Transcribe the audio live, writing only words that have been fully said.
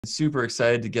Super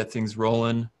excited to get things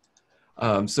rolling.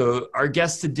 So our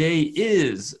guest today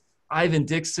is Ivan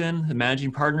Dixon, the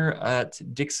managing partner at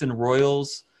Dixon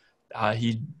Royals.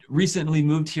 He recently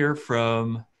moved here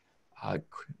from uh,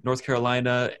 North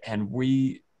Carolina, and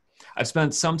I've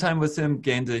spent some time with him,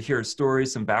 getting to hear his story,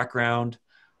 some background,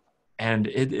 and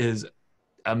it is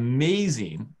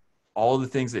amazing all the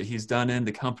things that he's done in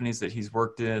the companies that he's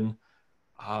worked in.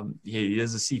 He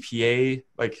is a CPA,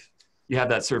 like you have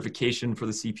that certification for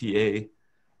the CPA,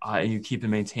 and you keep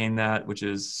and maintain that, which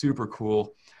is super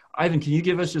cool. Ivan, can you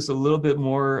give us just a little bit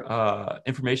more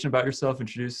information about yourself?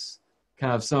 Introduce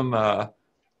kind of some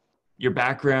your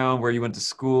background, where you went to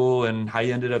school, and how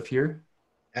you ended up here.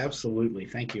 Absolutely.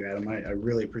 Thank you, Adam. I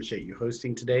really appreciate you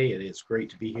hosting today. It is great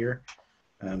to be here.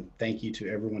 Thank you to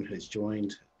everyone who has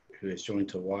joined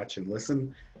to watch and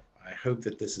listen. I hope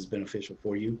that this is beneficial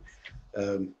for you.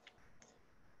 Um,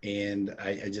 and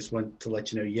I just want to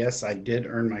let you know, yes, I did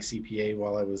earn my CPA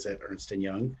while I was at Ernst &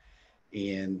 Young,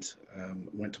 and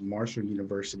went to Marshall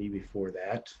University before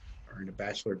that, earned a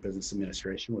Bachelor of Business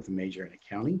Administration with a major in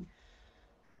accounting.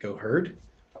 Go Herd.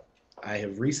 I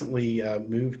have recently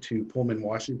moved to Pullman,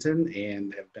 Washington,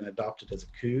 and have been adopted as a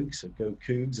Coug, so go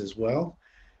Cougs as well.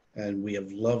 And we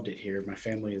have loved it here. My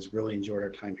family has really enjoyed our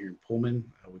time here in Pullman.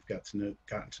 We've gotten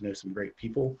to know some great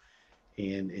people,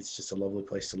 and it's just a lovely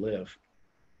place to live.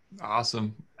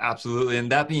 Awesome. Absolutely.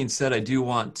 And that being said, I do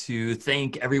want to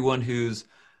thank everyone who's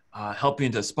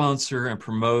helping to sponsor and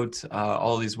promote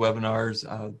all these webinars.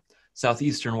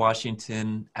 Southeastern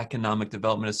Washington Economic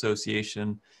Development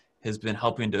Association has been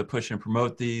helping to push and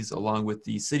promote these, along with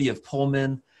the city of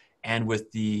Pullman and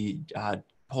with the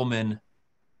Pullman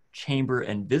Chamber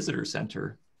and Visitor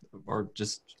Center, or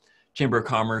just Chamber of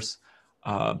Commerce.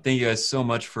 Thank you guys so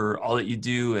much for all that you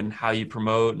do and how you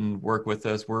promote and work with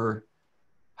us. We're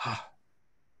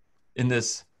in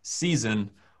this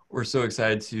season, we're so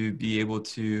excited to be able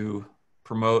to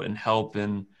promote and help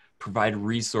and provide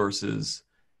resources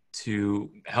to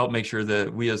help make sure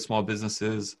that we as small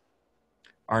businesses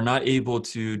are not able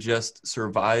to just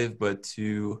survive, but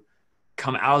to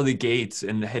come out of the gates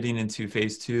and heading into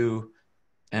phase two,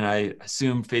 and I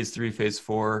assume phase three, phase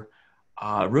four,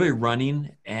 really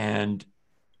running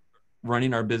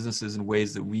our businesses in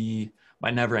ways that we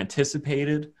might never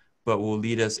anticipated, but will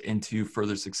lead us into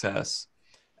further success.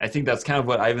 I think that's kind of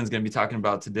what Ivan's going to be talking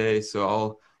about today.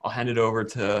 So I'll hand it over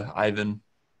to Ivan.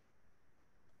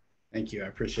 Thank you. I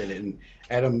appreciate it. And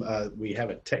Adam, we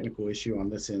have a technical issue on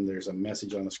this end. There's a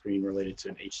message on the screen related to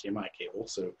an HDMI cable.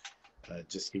 So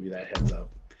just to give you that heads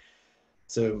up.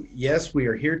 So yes, we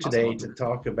are here today to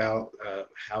talk about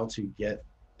how to get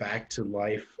back to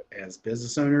life as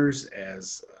business owners,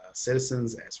 as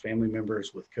citizens, as family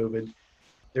members with COVID.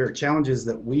 There are challenges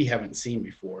that we haven't seen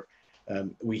before.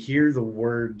 We hear the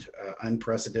word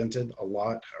unprecedented a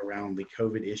lot around the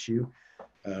COVID issue.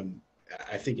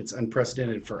 I think it's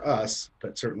unprecedented for us,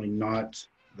 but certainly not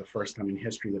the first time in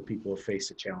history that people have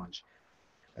faced a challenge.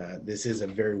 This is a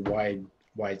very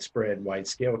widespread,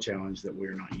 wide-scale challenge that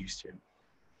we're not used to.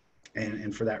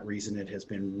 And for that reason, it has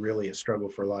been really a struggle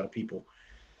for a lot of people.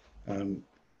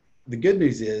 The good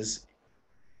news is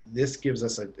this gives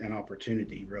us an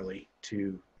opportunity really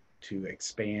to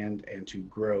expand and to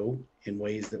grow in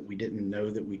ways that we didn't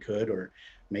know that we could, or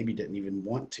maybe didn't even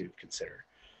want to consider.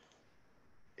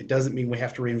 It doesn't mean we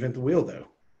have to reinvent the wheel, though.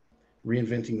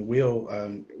 Reinventing the wheel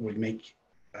would make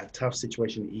a tough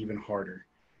situation even harder.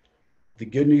 The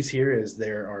good news here is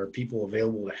there are people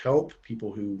available to help,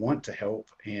 people who want to help,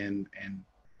 and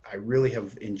I really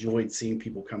have enjoyed seeing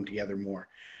people come together more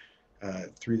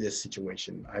through this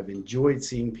situation. I've enjoyed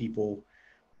seeing people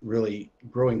really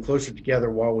growing closer together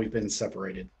while we've been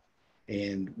separated.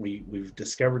 And we've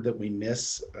discovered that we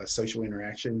miss social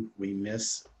interaction. We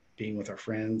miss being with our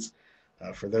friends.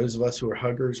 For those of us who are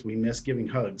huggers, we miss giving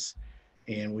hugs,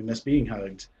 and we miss being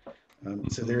hugged.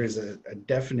 So there is a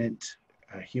definite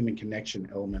human connection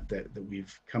element that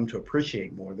we've come to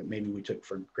appreciate more that maybe we took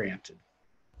for granted.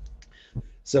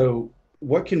 So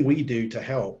what can we do to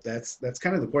help? That's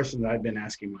kind of the question that I've been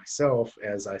asking myself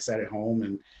as I sat at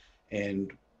home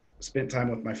and spent time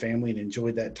with my family and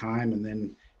enjoyed that time, and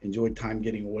then enjoyed time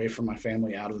getting away from my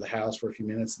family out of the house for a few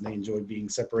minutes, and they enjoyed being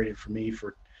separated from me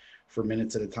for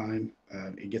minutes at a time.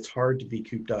 It gets hard to be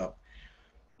cooped up,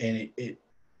 and it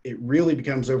really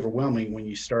becomes overwhelming when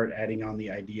you start adding on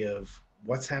the idea of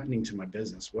what's happening to my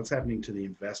business, what's happening to the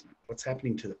investment, what's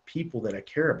happening to the people that I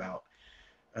care about.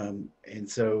 And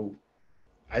so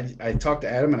I talked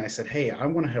to Adam and I said, hey, I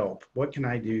want to help. What can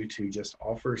I do to just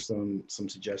offer some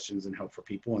suggestions and help for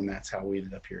people? And that's how we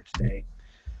ended up here today.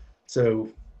 So,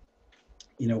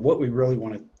 what we really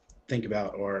want to think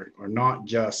about are not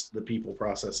just the people,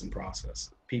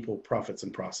 people, profits,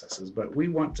 and processes, but we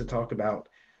want to talk about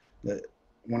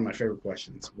one of my favorite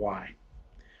questions: why?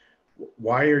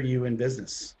 Why are you in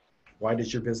business? Why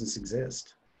does your business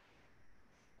exist?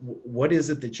 What is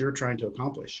it that you're trying to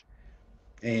accomplish?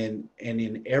 And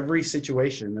in every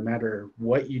situation, no matter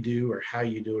what you do or how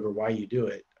you do it or why you do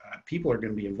it, people are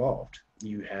going to be involved.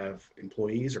 You have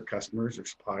employees or customers or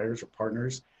suppliers or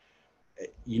partners.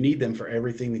 You need them for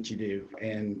everything that you do.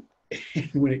 And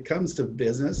when it comes to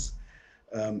business,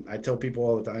 I tell people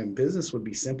all the time, business would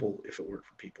be simple if it worked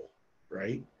for people,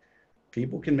 right?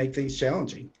 People can make things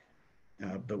challenging,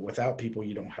 but without people,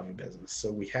 you don't have a business.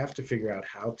 So we have to figure out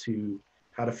how to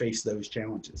face those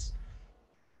challenges.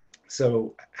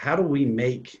 So how do we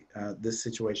make this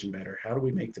situation better? How do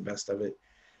we make the best of it?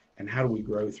 And how do we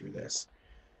grow through this?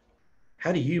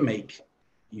 How do you make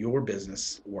your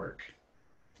business work?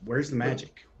 Where's the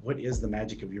magic? What is the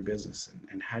magic of your business,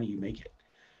 and how do you make it?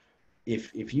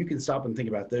 If you can stop and think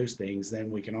about those things, then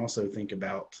we can also think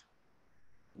about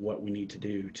what we need to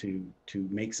do to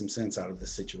make some sense out of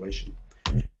this situation.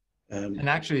 And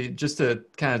actually, just to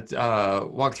kind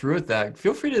of walk through with that,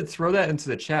 feel free to throw that into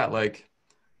the chat. Like,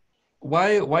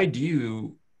 why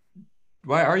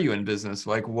are you in business?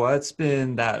 Like, what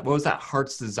was that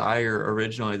heart's desire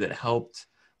originally that helped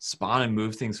spawn and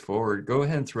move things forward? Go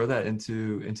ahead and throw that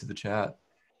into the chat.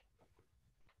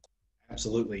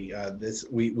 Absolutely.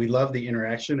 We love the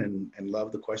interaction and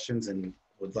love the questions, and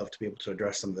would love to be able to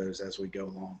address some of those as we go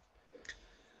along.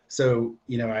 So,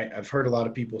 I've heard a lot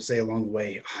of people say along the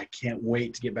way, I can't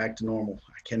wait to get back to normal.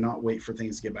 I cannot wait for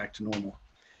things to get back to normal.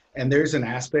 And there's an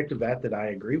aspect of that I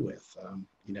agree with. I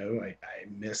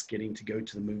miss getting to go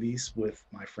to the movies with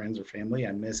my friends or family.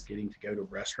 I miss getting to go to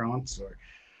restaurants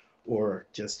or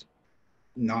just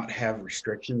not have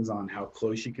restrictions on how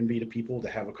close you can be to people to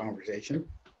have a conversation,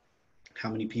 how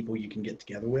many people you can get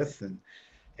together with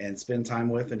and spend time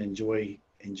with and enjoy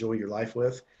your life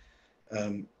with.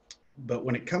 But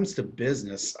when it comes to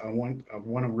business, I want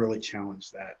to really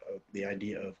challenge the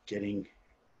idea of getting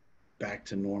back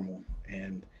to normal.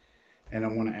 And I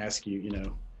want to ask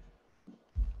you,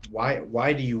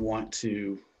 why do you want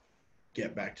to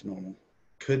get back to normal?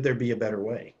 Could there be a better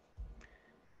way?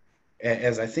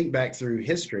 As I think back through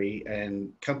history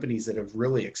and companies that have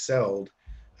really excelled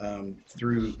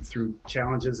through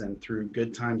challenges and through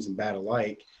good times and bad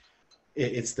alike,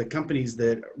 it's the companies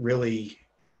that really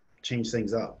change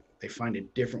things up. They find a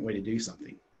different way to do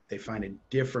something. They find a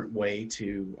different way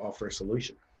to offer a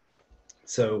solution.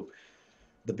 So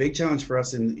the big challenge for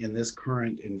us in this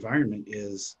current environment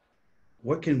is,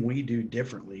 what can we do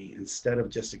differently instead of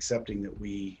just accepting that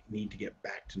we need to get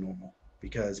back to normal?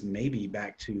 Because maybe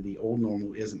back to the old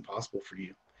normal isn't possible for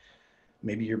you.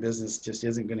 Maybe your business just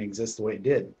isn't going to exist the way it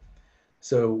did.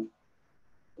 So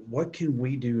what can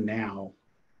we do now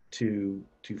to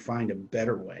find a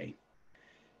better way?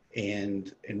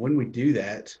 And when we do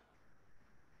that,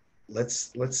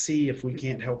 let's see if we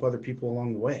can't help other people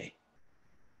along the way.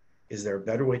 Is there a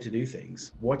better way to do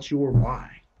things? What's your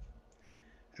why?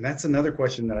 And that's another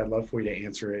question that I'd love for you to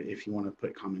answer if you want to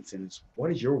put comments in. Is what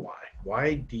is your why?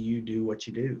 Why do you do what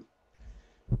you do?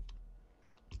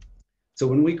 So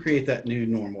when we create that new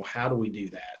normal, how do we do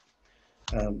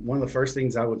that? One of the first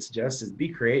things I would suggest is be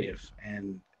creative.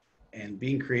 And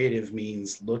being creative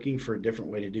means looking for a different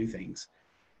way to do things.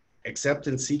 Accept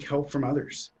and seek help from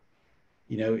others.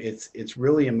 It's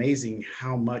really amazing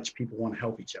how much people want to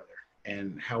help each other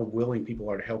and how willing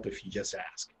people are to help if you just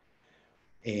ask.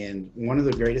 And one of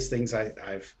the greatest things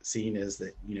I've seen is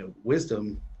that,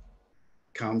 wisdom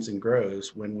comes and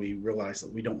grows when we realize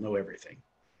that we don't know everything.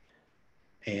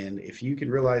 And if you can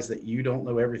realize that you don't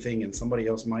know everything and somebody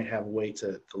else might have a way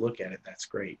to look at it, that's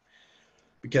great.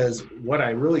 Because what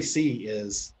I really see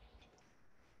is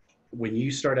when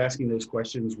you start asking those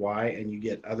questions, why, and you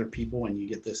get other people and you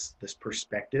get this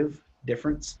perspective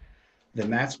difference, then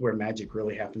that's where magic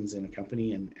really happens in a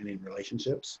company and in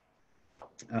relationships.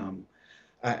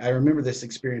 I remember this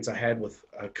experience I had with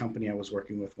a company I was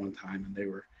working with one time, and they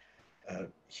were a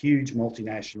huge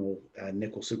multinational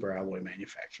nickel superalloy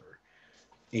manufacturer.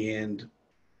 And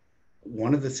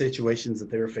one of the situations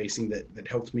that they were facing that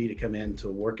helped me to come in to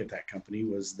work at that company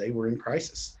was they were in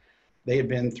crisis. They had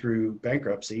been through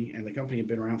bankruptcy, and the company had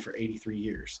been around for 83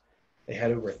 years. They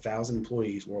had over 1,000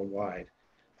 employees worldwide,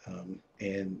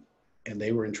 and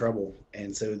they were in trouble.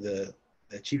 And so the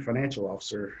chief financial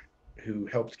officer who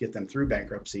helped get them through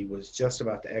bankruptcy was just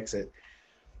about to exit,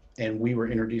 and we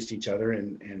were introduced to each other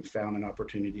and found an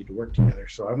opportunity to work together.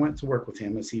 So I went to work with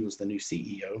him as he was the new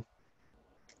CEO,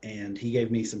 and he gave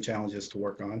me some challenges to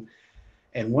work on.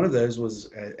 And one of those was,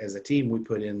 as a team, we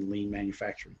put in lean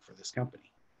manufacturing for this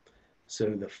company.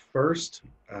 So the first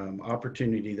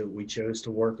opportunity that we chose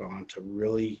to work on to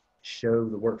really show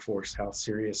the workforce how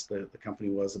serious the company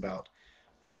was about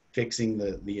fixing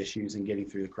the issues and getting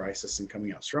through the crisis and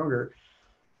coming out stronger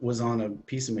was on a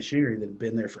piece of machinery that had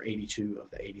been there for 82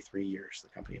 of the 83 years the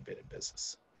company had been in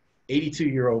business.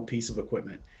 82-year-old piece of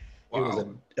equipment. It was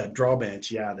Wow. a draw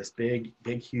bench, yeah, this big,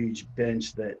 huge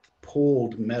bench that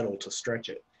pulled metal to stretch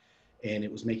it, and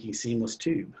it was making seamless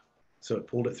tube. So it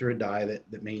pulled it through a die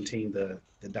that maintained the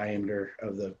diameter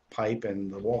of the pipe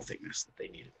and the wall thickness that they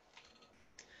needed.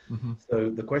 Mm-hmm. So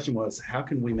the question was, how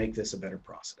can we make this a better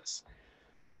process?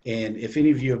 And if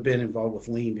any of you have been involved with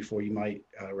lean before, you might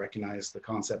recognize the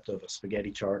concept of a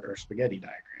spaghetti chart or spaghetti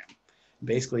diagram.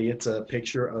 Basically, it's a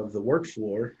picture of the work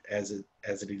floor as it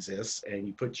exists, and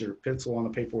you put your pencil on the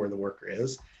paper where the worker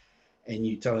is, and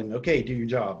you tell him, okay, do your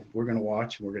job. We're going to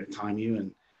watch, we're going to time you,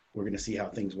 and we're going to see how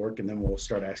things work, and then we'll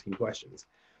start asking questions.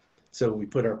 So we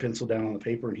put our pencil down on the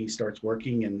paper, and he starts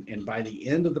working, and by the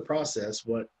end of the process,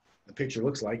 what the picture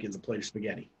looks like is a plate of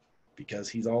spaghetti, because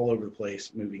he's all over the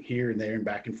place, moving here and there and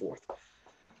back and forth.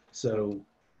 So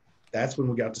that's when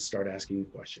we got to start asking the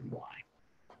question, why?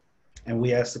 And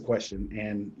we asked the question,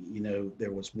 and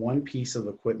there was one piece of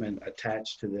equipment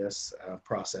attached to this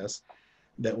process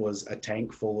that was a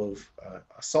tank full of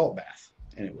a salt bath,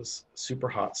 and it was super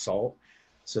hot salt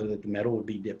so that the metal would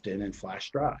be dipped in and flash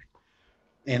dry.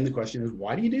 And the question is,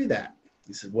 why do you do that?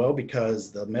 He said, well,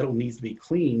 because the metal needs to be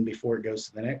clean before it goes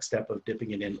to the next step of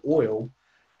dipping it in oil,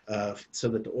 so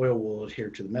that the oil will adhere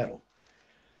to the metal.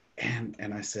 And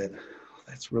I said, oh,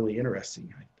 that's really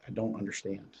interesting. I don't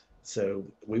understand. So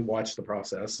we watched the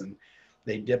process, and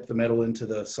they dip the metal into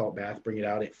the salt bath, bring it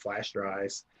out, it flash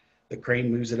dries. The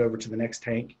crane moves it over to the next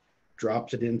tank,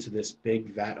 drops it into this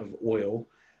big vat of oil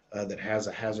that has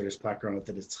a hazardous placard on it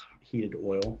that it's heated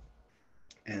oil,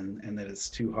 and that it's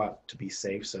too hot to be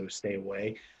safe, so stay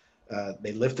away.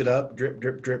 They lift it up, drip,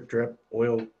 drip, drip, drip,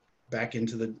 oil back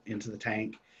into the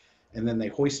tank, and then they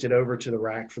hoist it over to the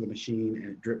rack for the machine,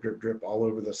 and it drip, drip, drip all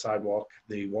over the sidewalk,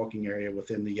 the walking area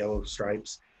within the yellow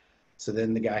stripes. So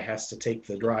then the guy has to take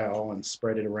the dryall and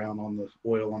spread it around on the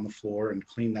oil on the floor and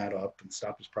clean that up and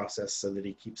stop his process so that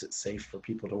he keeps it safe for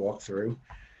people to walk through,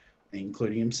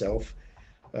 including himself.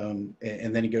 And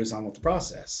then he goes on with the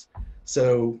process.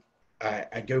 So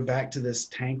I go back to this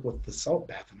tank with the salt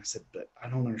bath, and I said, but I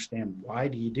don't understand. Why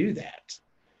do you do that?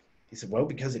 He said, well,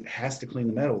 because it has to clean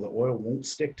the metal. The oil won't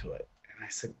stick to it. And I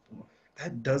said, well,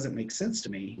 that doesn't make sense to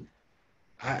me.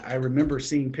 I remember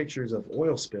seeing pictures of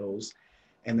oil spills,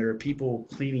 and there are people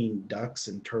cleaning ducks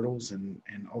and turtles and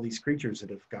all these creatures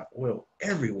that have got oil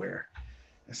everywhere.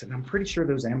 I said, I'm pretty sure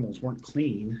those animals weren't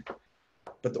clean,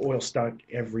 but the oil stuck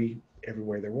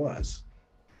everywhere there was.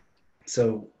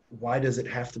 So why does it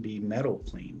have to be metal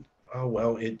clean? Oh,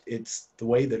 well, it's the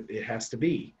way that it has to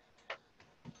be.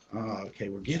 Okay,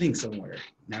 we're getting somewhere.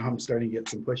 Now I'm starting to get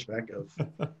some pushback of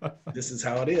this is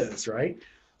how it is, right?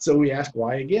 So we asked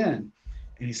why again.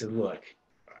 And he said, look,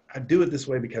 I do it this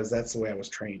way because that's the way I was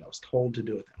trained. I was told to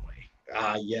do it that way.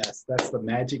 Ah, yes, that's the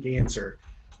magic answer.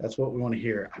 That's what we want to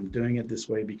hear. I'm doing it this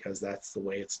way because that's the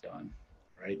way it's done,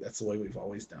 right? That's the way we've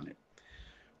always done it.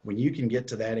 When you can get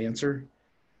to that answer,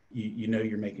 you know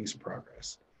you're making some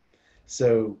progress.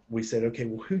 So we said, okay,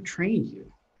 well, who trained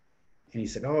you? And he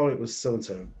said, oh, it was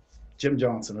so-and-so, Jim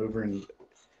Johnson over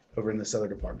in this other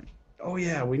department. Oh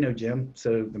yeah, we know Jim.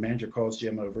 So the manager calls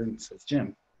Jim over and says,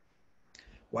 Jim,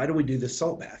 why do we do this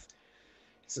salt bath?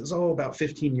 He says, oh, about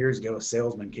 15 years ago, a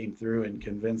salesman came through and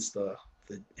convinced the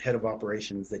head of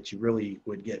operations that you really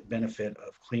would get benefit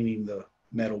of cleaning the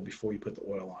metal before you put the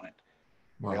oil on it.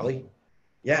 Wow. Really?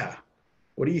 Yeah.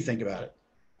 What do you think about it?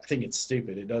 I think it's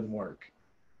stupid. It doesn't work.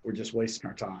 We're just wasting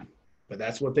our time. But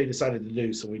that's what they decided to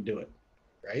do, so we do it,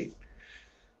 right?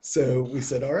 So we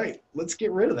said, all right, let's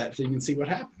get rid of that thing and see what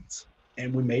happens.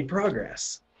 And we made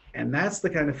progress. And that's the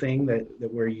kind of thing that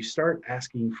where you start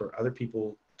asking for other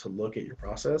people to look at your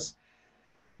process,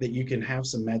 that you can have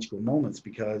some magical moments,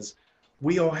 because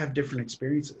we all have different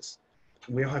experiences.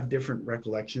 We all have different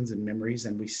recollections and memories,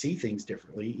 and we see things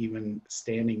differently, even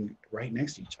standing right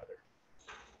next to each other.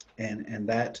 And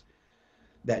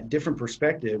that different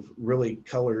perspective really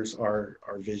colors our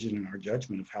vision and our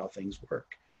judgment of how things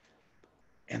work.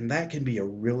 And that can be a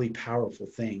really powerful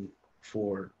thing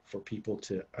for people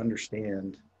to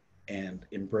understand and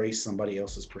embrace somebody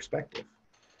else's perspective.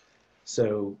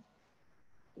 So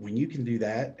when you can do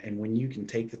that, and when you can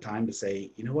take the time to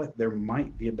say, you know what, there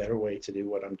might be a better way to do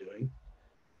what I'm doing,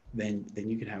 then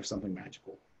you can have something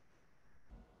magical.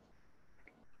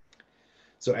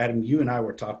 So Adam, you and I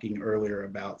were talking earlier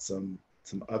about some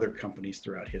some other companies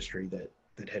throughout history that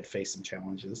had faced some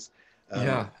challenges. Um,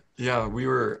 Yeah, yeah, we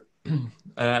were.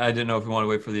 I didn't know if we want to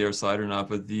wait for the other slide or not,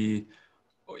 but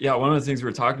yeah, one of the things we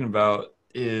were talking about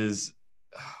is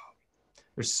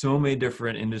there's so many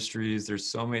different industries, there's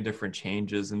so many different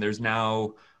changes, and there's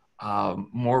now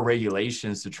more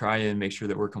regulations to try and make sure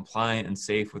that we're compliant and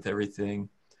safe with everything.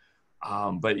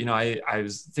 But I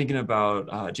was thinking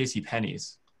about J.C.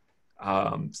 Penney's.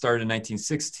 Started in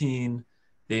 1916.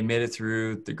 They made it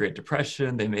through the Great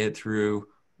Depression. They made it through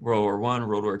World War I,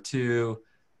 World War II,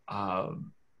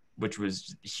 which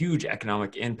was huge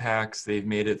economic impacts. They've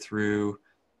made it through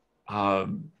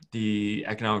the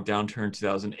economic downturn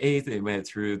 2008. They made it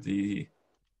through the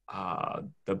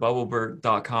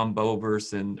dot-com bubble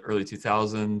burst in early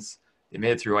 2000s. They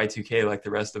made it through Y2K like the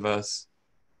rest of us.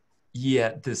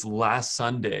 Yet this last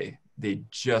Sunday, they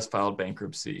just filed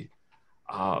bankruptcy.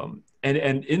 And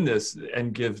in this,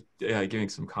 and giving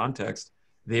some context,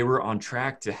 they were on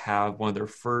track to have one of their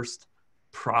first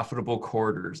profitable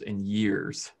quarters in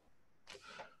years.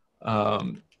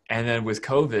 And then with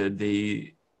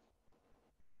COVID,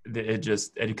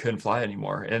 it couldn't fly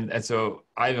anymore. And so,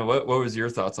 Ivan, what was your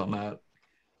thoughts on that?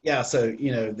 yeah, so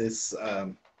this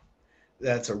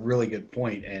that's a really good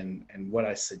point, and what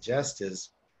I suggest is,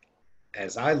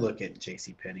 as I look at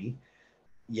J.C. Penney,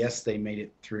 yes, they made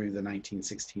it through the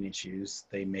 1916 issues.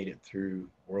 They made it through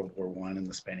World War I and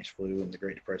the Spanish flu and the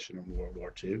Great Depression and World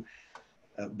War II,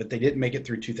 but they didn't make it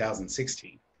through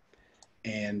 2016.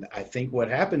 And I think what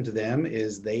happened to them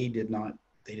is they did not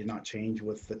change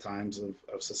with the times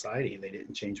of society. They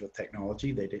didn't change with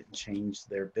technology. They didn't change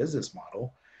their business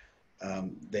model.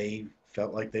 They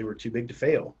felt like they were too big to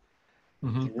fail.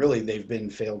 Mm-hmm. And really, they've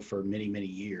been failed for many, many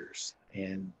years.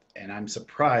 And I'm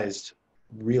surprised,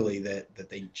 really, that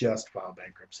they just filed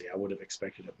bankruptcy. I would have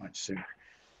expected it much sooner.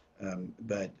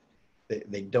 But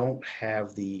they don't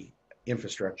have the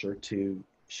infrastructure to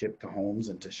ship to homes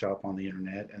and to shop on the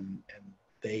internet, and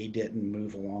they didn't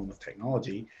move along with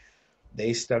technology.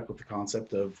 They stuck with the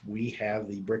concept of, we have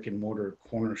the brick and mortar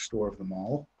corner store of the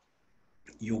mall.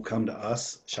 You'll come to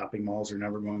us. Shopping malls are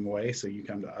never going away, so you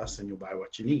come to us and you'll buy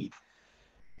what you need.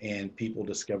 And people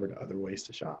discovered other ways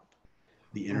to shop.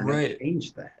 The internet Right.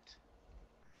 changed that.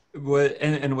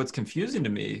 And what's confusing to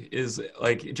me is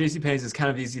like JCPenney's is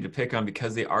kind of easy to pick on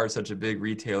because they are such a big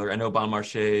retailer. I know Bon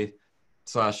Marché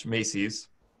slash Macy's,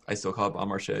 I still call it Bon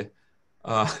Marché,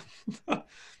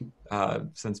 uh,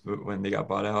 since when they got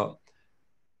bought out.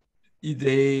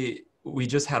 We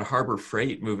just had Harbor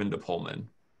Freight move into Pullman,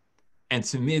 and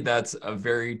to me that's a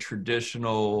very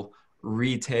traditional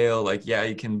retail. Like, yeah,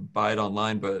 you can buy it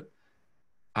online, but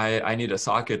I need a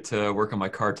socket to work on my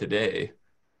car today.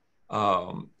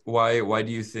 Why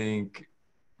do you think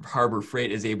Harbor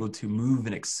Freight is able to move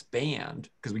and expand?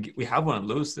 Because we have one in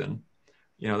Lewiston,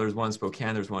 there's one in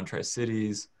Spokane, there's one in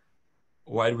Tri-Cities.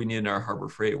 Why do we need our Harbor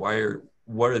Freight?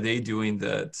 What are they doing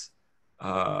that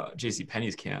J.C.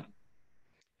 Penney's can't?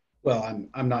 Well,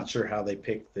 I'm not sure how they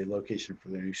picked the location for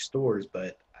their new stores,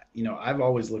 but I've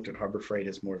always looked at Harbor Freight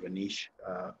as more of a niche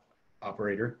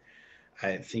operator.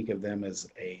 I think of them as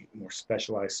a more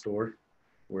specialized store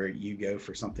where you go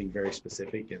for something very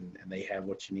specific, and they have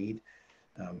what you need.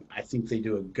 I think they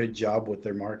do a good job with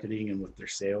their marketing and with their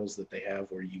sales that they have,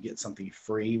 where you get something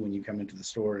free when you come into the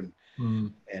store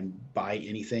and buy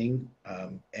anything.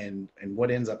 And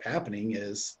what ends up happening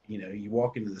is, you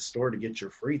walk into the store to get your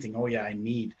free thing. Oh yeah, I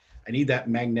need that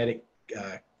magnetic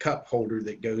cup holder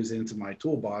that goes into my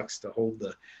toolbox to hold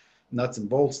the nuts and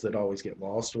bolts that always get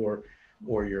lost, or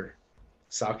your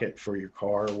socket for your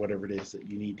car, or whatever it is that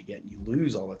you need to get and you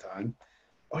lose all the time.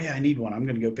 Oh yeah, I need one. I'm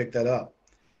going to go pick that up.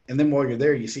 And then while you're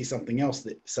there, you see something else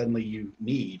that suddenly you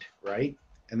need, right?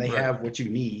 And they Right. have what you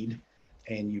need,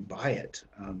 and you buy it.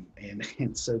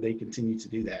 And so they continue to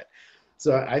do that.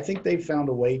 So I think they've found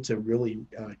a way to really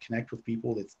connect with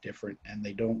people that's different, and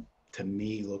they don't, to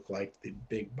me, look like the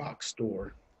big box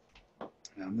store.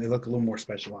 They look a little more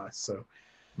specialized. So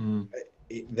Mm.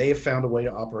 they have found a way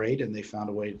to operate, and they found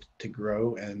a way to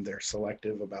grow, and they're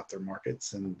selective about their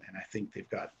markets. And I think they've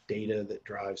got data that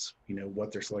drives,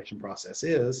 what their selection process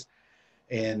is.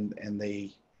 And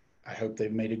I hope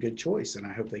they've made a good choice, and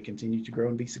I hope they continue to grow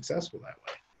and be successful that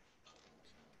way.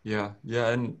 Yeah,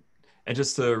 yeah, and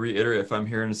just to reiterate, if I'm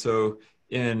hearing so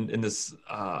in this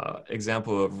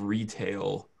example of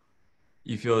retail,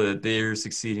 you feel that they're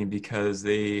succeeding because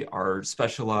they are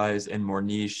specialized and more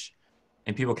niche,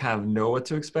 and people kind of know what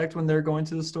to expect when they're going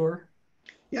to the store.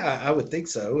 Yeah, I would think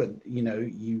so. And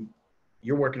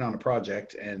you're working on a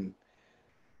project, and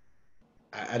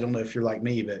I don't know if you're like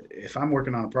me, but if I'm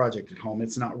working on a project at home,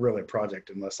 it's not really a project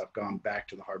unless I've gone back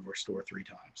to the hardware store 3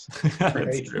 times, That's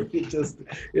right? true.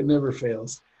 It never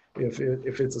fails. If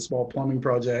it's a small plumbing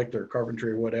project or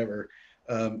carpentry or whatever,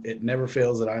 it never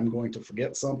fails that I'm going to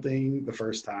forget something the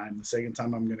first time. The second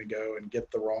time, I'm going to go and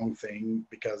get the wrong thing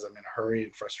because I'm in a hurry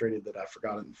and frustrated that I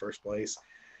forgot it in the first place.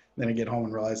 Then I get home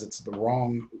and realize it's the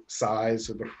wrong size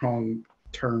or the wrong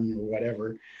term or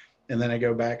whatever. And then I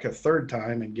go back a third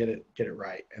time and get it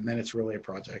right. And then it's really a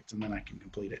project, and then I can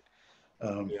complete it.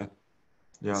 Um, Yeah.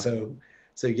 Yeah. so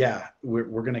so yeah, we're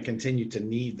going to continue to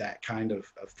need that kind of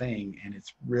thing. And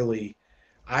it's really,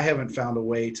 I haven't found a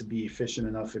way to be efficient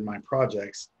enough in my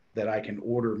projects that I can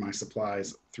order my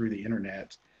supplies through the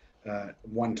internet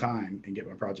one time and get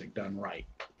my project done right.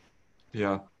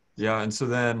 Yeah. Yeah. And so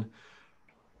then,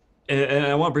 and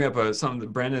I want to bring up something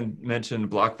that Brandon mentioned.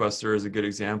 Blockbuster is a good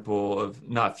example of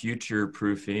not future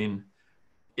proofing.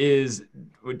 Is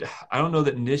I don't know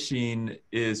that niching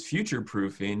is future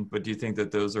proofing, but do you think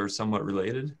that those are somewhat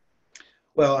related?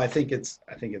 Well, I think it's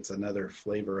another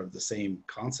flavor of the same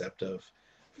concept of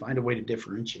find a way to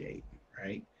differentiate,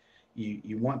 right?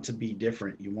 You want to be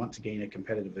different. You want to gain a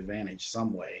competitive advantage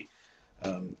some way,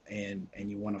 and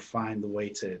you want to find the way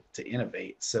to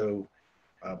innovate. So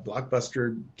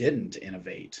Blockbuster didn't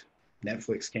innovate.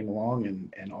 Netflix came along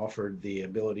and offered the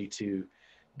ability to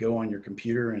go on your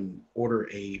computer and order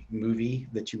a movie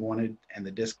that you wanted, and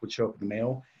the disc would show up in the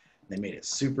mail. They made it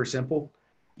super simple.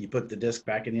 You put the disc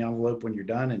back in the envelope when you're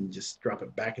done and just drop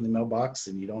it back in the mailbox,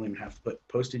 and you don't even have to put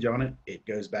postage on it. It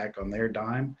goes back on their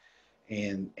dime,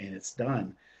 and it's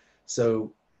done.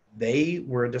 So they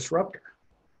were a disruptor.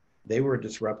 They were a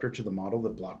disruptor to the model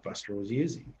that Blockbuster was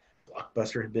using.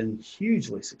 Blockbuster had been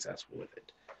hugely successful with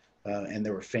it. And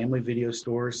there were family video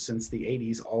stores since the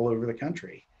 80s all over the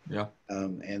country. Yeah.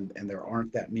 And there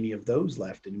aren't that many of those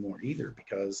left anymore either,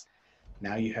 because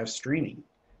now you have streaming,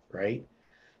 right?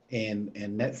 And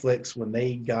Netflix, when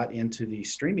they got into the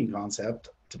streaming concept,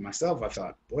 to myself, I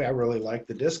thought, boy, I really like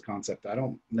the disc concept. I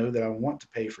don't know that I want to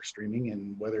pay for streaming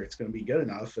and whether it's going to be good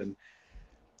enough. And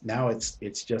now it's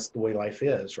just the way life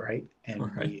is, right? All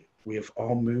And right. we have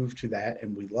all moved to that,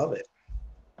 and we love it.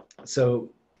 So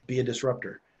be a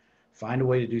disruptor. Find a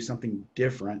way to do something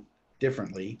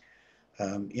differently,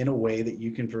 in a way that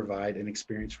you can provide an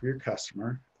experience for your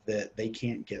customer that they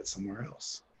can't get somewhere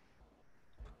else.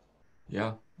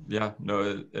 Yeah. Yeah.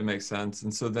 No, it makes sense.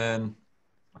 And so then,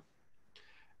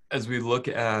 as we look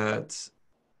at, sorry,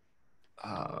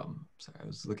 I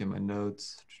was looking at my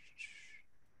notes.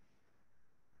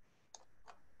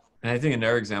 And I think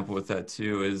another example with that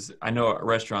too is I know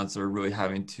restaurants are really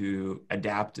having to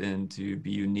adapt and to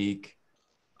be unique.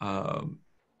 Um,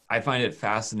 I find it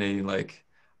fascinating. Like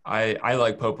I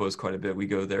like Popo's quite a bit. We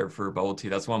go there for bubble tea.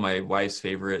 That's one of my wife's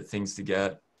favorite things to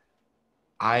get.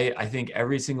 I think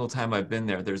every single time I've been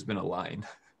there, there's been a line.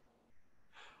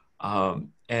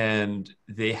 And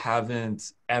they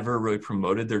haven't ever really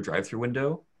promoted their drive-through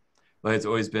window. But it's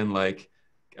always been like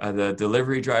the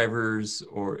delivery drivers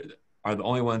or are the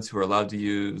only ones who are allowed to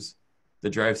use the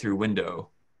drive-through window.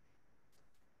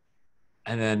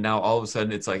 And then now all of a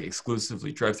sudden it's like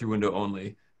exclusively drive-through window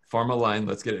only. Form a line,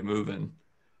 let's get it moving.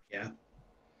 Yeah.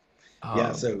 Yeah.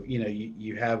 Um, So,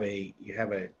 you have a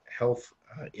health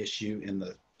issue in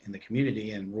the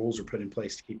community, and rules are put in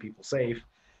place to keep people safe.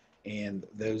 And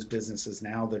those businesses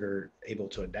now that are able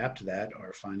to adapt to that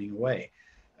are finding a way.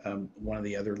 One of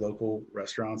the other local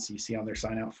restaurants, you see on their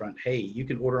sign out front, hey, you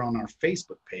can order on our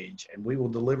Facebook page and we will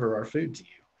deliver our food to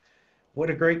you. What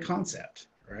a great concept,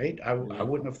 right? I yeah,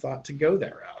 wouldn't have thought to go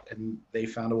that route, and they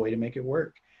found a way to make it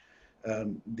work.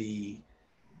 The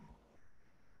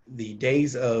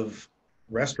days of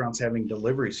restaurants having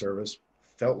delivery service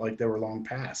felt like they were long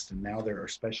past, and now there are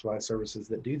specialized services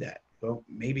that do that. Well,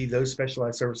 maybe those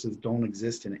specialized services don't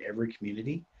exist in every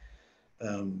community.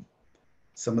 Um,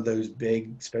 some of those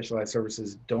big specialized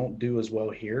services don't do as well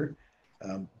here.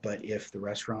 But if the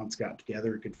restaurants got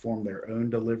together and could form their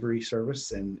own delivery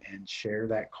service and share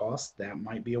that cost, that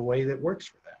might be a way that works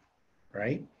for them,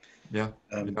 right? yeah,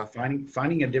 yeah.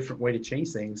 Finding a different way to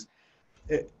change things.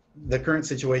 The current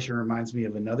situation reminds me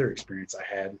of another experience I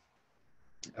had.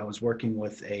 I was working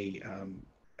with a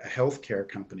healthcare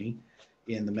company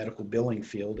in the medical billing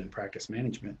field and practice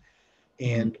management.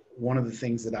 Mhm. And one of the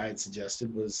things that I had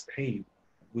suggested was, hey,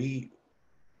 we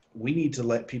we need to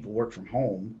let people work from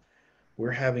home.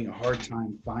 We're having a hard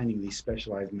time finding these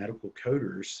specialized medical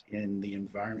coders in the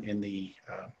environment, in the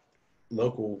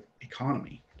local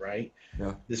economy, right?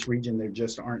 Yeah, This region, there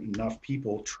just aren't enough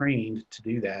people trained to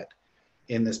do that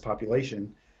in this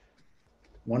population.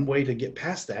 One way to get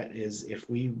past that is if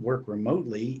we work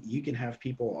remotely, you can have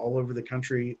people all over the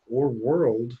country or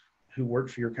world who work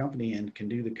for your company and can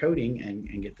do the coding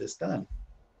and get this done.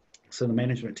 So the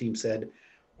management team said,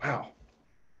 wow,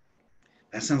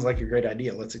 that sounds like a great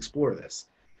idea. Let's explore this.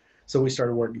 So we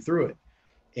started working through it,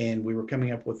 and we were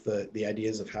coming up with the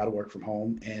ideas of how to work from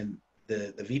home. And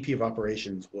the VP of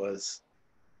operations was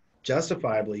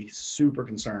justifiably super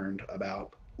concerned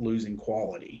about losing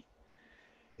quality.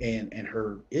 And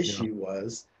her Yeah. issue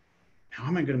was, how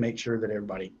am I going to make sure that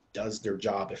everybody does their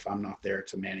job if I'm not there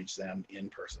to manage them in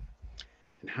person?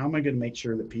 And how am I going to make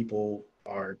sure that people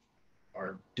are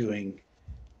doing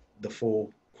the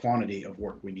full quantity of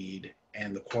work we need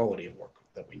and the quality of work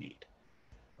that we need,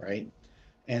 right?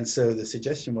 And so the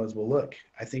suggestion was, well, look,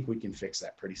 I think we can fix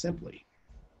that pretty simply.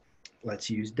 Let's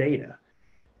use data.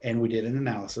 And we did an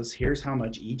analysis. Here's how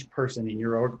much each person in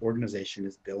your organization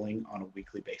is billing on a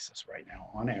weekly basis right now,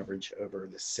 on average, over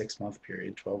the 6-month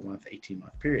period, 12-month,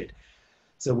 18-month period.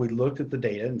 So we looked at the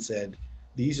data and said,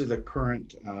 these are the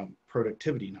current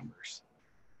productivity numbers.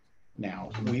 Now,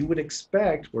 we would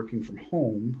expect working from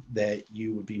home that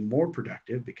you would be more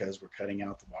productive because we're cutting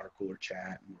out the water cooler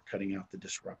chat and we're cutting out the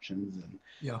disruptions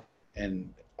Yeah.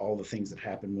 and all the things that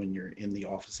happen when you're in the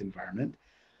office environment.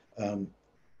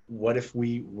 What if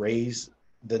we raise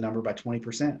the number by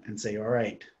 20% and say, all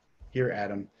right, here,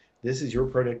 Adam, this is your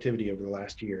productivity over the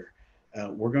last year.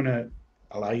 We're going to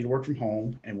allow you to work from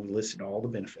home, and we listed all the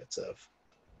benefits of,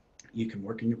 you can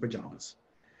work in your pajamas.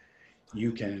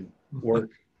 You can work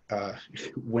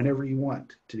whenever you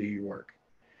want to do your work.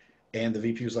 And the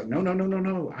VP was like, no, no, no, no,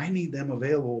 no. I need them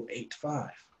available 8 to 5.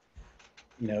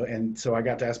 And so I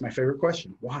got to ask my favorite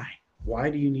question. Why? Why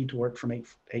do you need to work from 8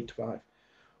 to 5?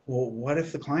 Well, what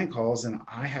if the client calls and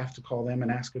I have to call them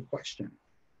and ask a question?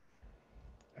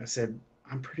 I said,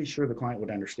 I'm pretty sure the client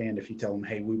would understand if you tell them,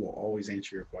 hey, we will always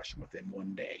answer your question within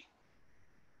 1 day.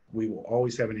 We will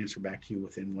always have an answer back to you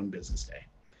within 1 business day.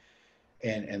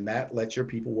 And that lets your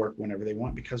people work whenever they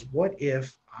want. Because what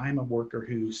if I'm a worker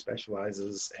who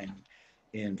specializes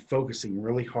in focusing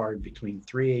really hard between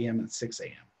 3 a.m. and 6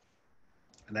 a.m.?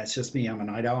 And that's just me. I'm a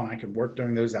night owl and I could work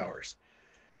during those hours.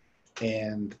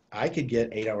 And I could get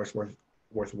 8 hours worth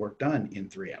of work done in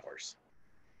 3 hours.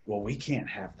 Well, we can't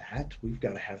have that. We've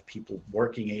got to have people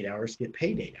working 8 hours, get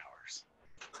paid 8 hours.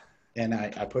 And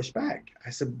I pushed back. I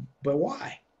said, but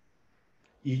why?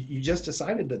 You just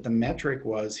decided that the metric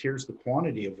was, here's the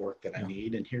quantity of work that I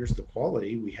need, and here's the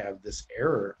quality. We have this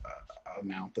error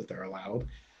amount that they're allowed.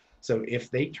 So if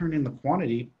they turn in the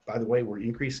quantity, by the way, we're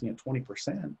increasing it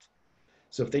 20%.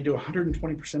 So if they do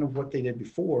 120% of what they did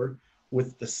before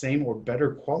with the same or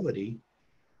better quality,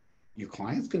 your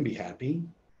client's going to be happy.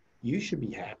 You should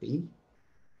be happy.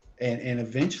 And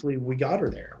eventually we got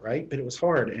her there, right? But it was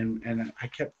hard. And I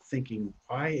kept thinking,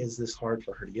 why is this hard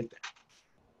for her to get there?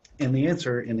 And the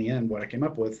answer in the end, what I came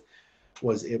up with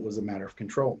was, it was a matter of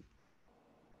control.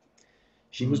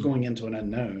 She was going into an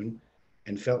unknown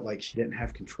and felt like she didn't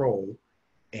have control,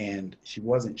 and she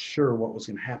wasn't sure what was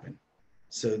going to happen.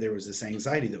 So there was this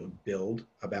anxiety that would build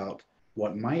about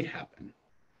what might happen.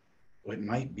 It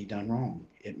might be done wrong.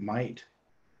 It might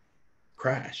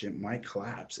crash. It might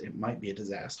collapse. It might be a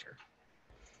disaster.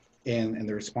 And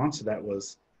the response to that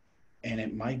was, and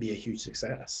it might be a huge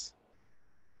success.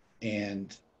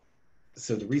 And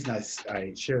so the reason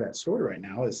I share that story right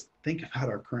now is, think about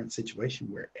our current situation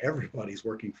where everybody's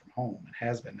working from home and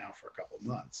has been now for a couple of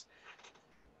months.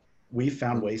 We've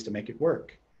found ways to make it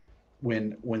work.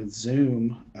 When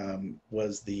Zoom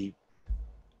was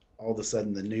all of a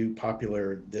sudden the new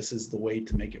popular, this is the way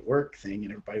to make it work thing,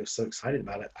 and everybody was so excited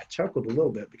about it, I chuckled a little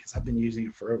bit because I've been using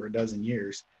it for over a dozen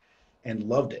years and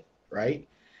loved it, right?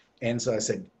 And so I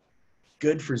said,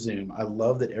 good for Zoom. I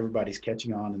love that everybody's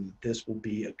catching on and that this will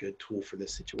be a good tool for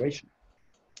this situation.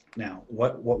 Now,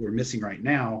 what we're missing right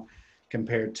now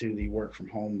compared to the work from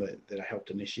home that I helped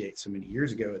initiate so many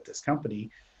years ago at this company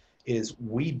is,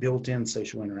 we built in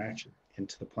social interaction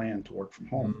into the plan to work from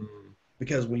home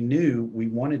because we knew we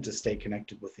wanted to stay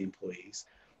connected with the employees.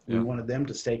 We wanted them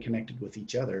to stay connected with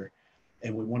each other,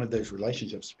 and we wanted those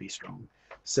relationships to be strong.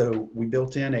 So we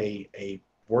built in a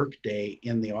work day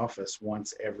in the office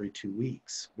once every 2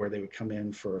 weeks, where they would come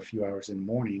in for a few hours in the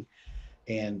morning,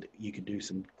 and you could do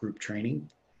some group training,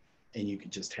 and you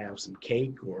could just have some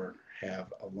cake or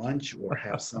have a lunch or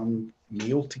have some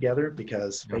meal together,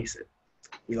 because face it,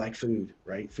 we like food,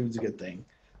 right? Food's a good thing.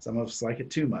 Some of us like it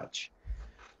too much,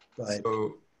 but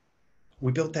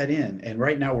we built that in, and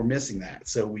right now we're missing that.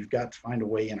 So we've got to find a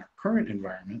way in our current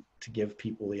environment to give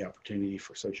people the opportunity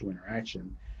for social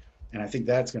interaction. And I think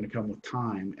that's going to come with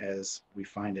time as we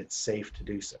find it safe to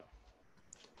do so.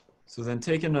 So then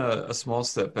taking a small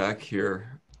step back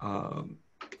here, I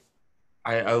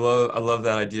love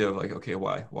that idea of like, okay,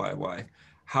 why?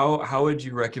 How would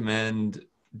you recommend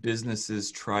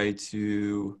businesses try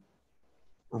to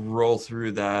roll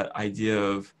through that idea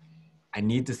of I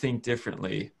need to think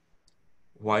differently?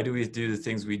 Why do we do the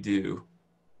things we do?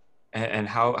 And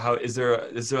how is there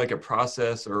like a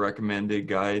process or recommended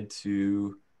guide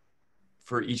to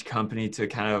for each company to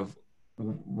kind of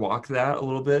walk that a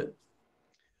little bit?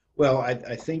 Well,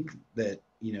 I think that,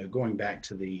 going back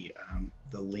to the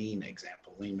lean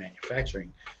example, lean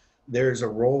manufacturing, there's a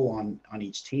role on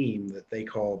each team that they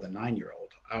call the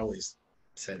 9-year-old. I always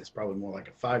said it's probably more like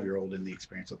a 5-year-old in the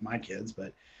experience with my kids,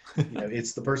 but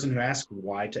it's the person who asks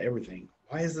why to everything.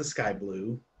 Why is the sky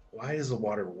blue? Why is the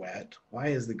water wet? Why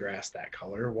is the grass that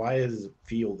color? Why does it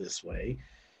feel this way?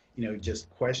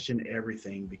 Just question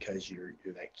everything because you're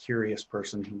that curious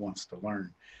person who wants to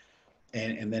learn.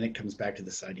 And then it comes back to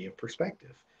this idea of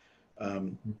perspective.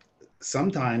 Um,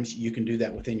 Sometimes you can do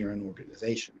that within your own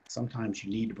organization. Sometimes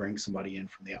you need to bring somebody in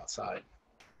from the outside.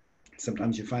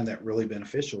 Sometimes you find that really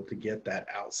beneficial to get that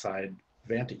outside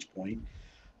vantage point,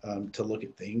 to look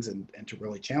at things and to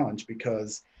really challenge,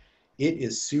 because it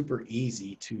is super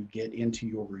easy to get into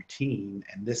your routine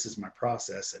and this is my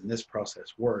process and this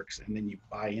process works, and then you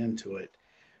buy into it,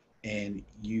 and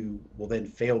you will then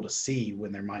fail to see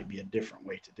when there might be a different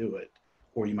way to do it,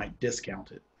 or you might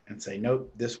discount it and say,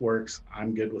 nope, this works,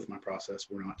 I'm good with my process,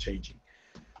 we're not changing.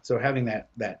 So having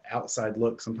that outside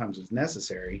look sometimes is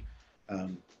necessary.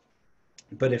 um,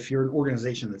 but if you're an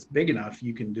organization that's big enough,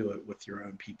 you can do it with your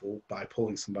own people by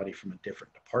pulling somebody from a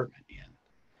different department in,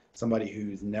 somebody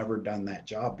who's never done that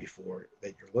job before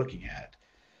that you're looking at,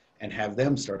 and have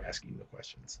them start asking the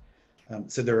questions.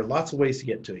 So there are lots of ways to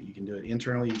get to it. You can do it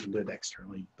internally, you can do it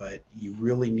externally, but you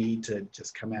really need to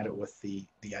just come at it with the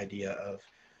idea of,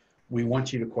 we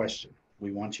want you to question.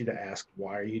 We want you to ask,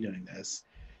 why are you doing this?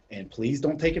 And please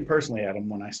don't take it personally, Adam,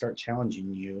 when I start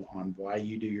challenging you on why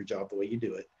you do your job the way you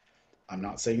do it. I'm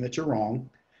not saying that you're wrong.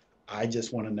 I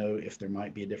just want to know if there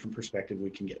might be a different perspective we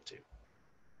can get to,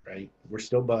 right? We're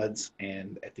still buds.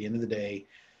 And at the end of the day,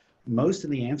 most of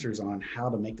the answers on how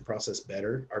to make the process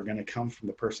better are going to come from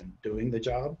the person doing the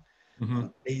job. Mm-hmm.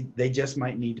 They just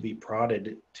might need to be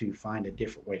prodded to find a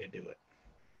different way to do it.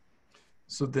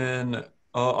 So then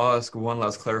I'll ask one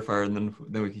last clarifier, and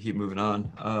then we can keep moving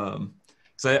on.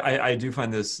 So I do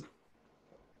find this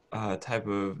type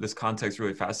of this context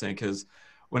really fascinating because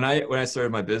when I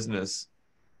started my business,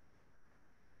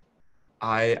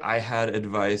 I had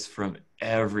advice from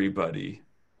everybody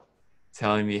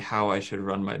telling me how I should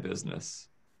run my business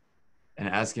and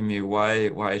asking me why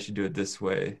I should do it this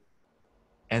way.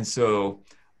 And so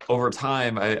over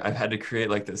time, I've had to create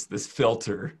like this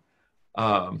filter,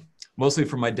 mostly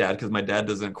for my dad, because my dad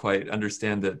doesn't quite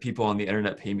understand that people on the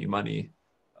internet pay me money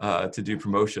to do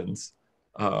promotions.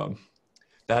 Um,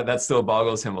 that still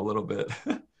boggles him a little bit.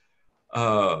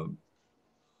 um,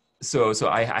 so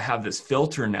I have this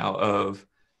filter now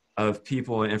of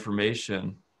people and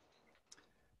information.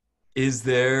 Is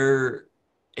there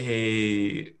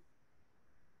a,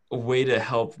 a way to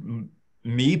help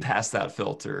me pass that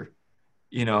filter?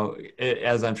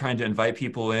 As I'm trying to invite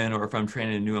people in, or if I'm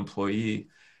training a new employee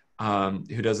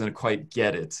who doesn't quite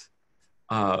get it,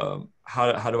 how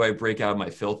do I break out my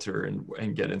filter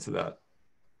and get into that?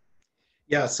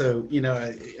 Yeah, so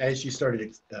as you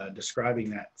started describing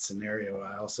that scenario,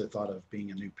 I also thought of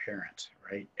being a new parent,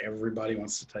 right? Everybody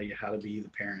wants to tell you how to be the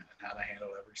parent and how to handle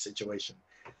every situation,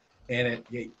 and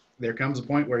there comes a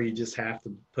point where you just have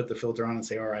to put the filter on and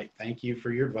say, all right, thank you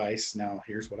for your advice. Now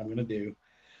here's what I'm going to do.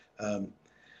 Um,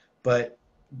 but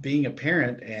being a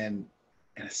parent, and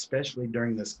especially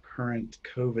during this current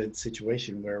COVID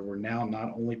situation where we're now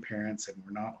not only parents and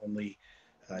we're not only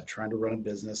trying to run a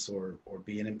business or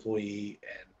be an employee,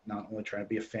 and not only trying to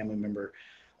be a family member,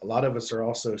 a lot of us are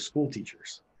also school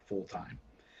teachers full time.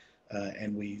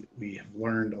 And we have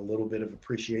learned a little bit of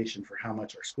appreciation for how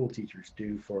much our school teachers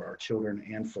do for our children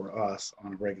and for us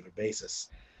on a regular basis.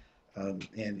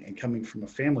 And coming from a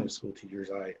family of school teachers,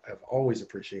 I've always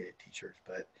appreciated teachers,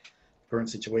 but the current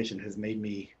situation has made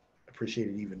me appreciate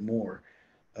it even more.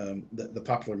 The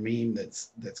popular meme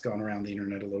that's gone around the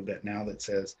internet a little bit now that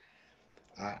says,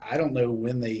 I don't know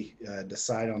when they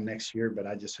decide on next year, but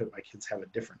I just hope my kids have a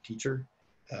different teacher.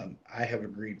 I have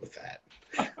agreed with that.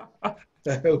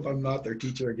 I hope I'm not their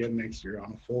teacher again next year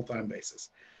on a full-time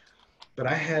basis. But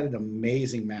I had an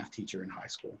amazing math teacher in high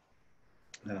school.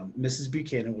 Mrs.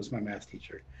 Buchanan was my math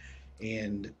teacher,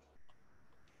 and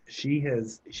she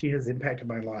has impacted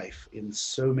my life in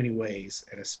so many ways,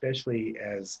 and especially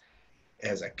as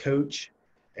a coach,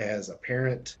 as a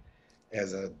parent,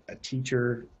 as a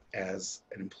teacher, as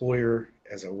an employer,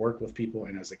 as I work with people,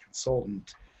 and as a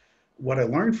consultant, what I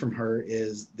learned from her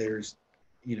is there's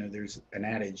an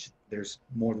adage, there's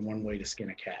more than one way to skin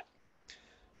a cat.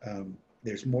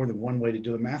 There's more than one way to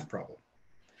do a math problem.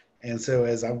 And so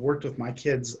as I've worked with my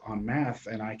kids on math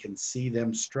and I can see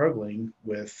them struggling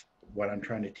with what I'm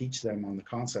trying to teach them on the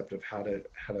concept of how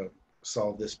to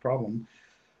solve this problem,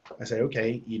 I say,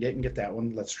 okay, you didn't get that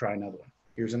one. Let's try another one.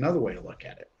 Here's another way to look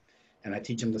at it. And I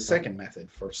teach them the second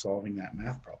method for solving that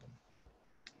math problem.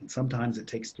 And sometimes it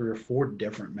takes 3 or 4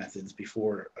 different methods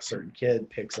before a certain kid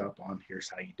picks up on here's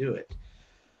how you do it.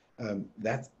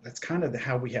 That's kind of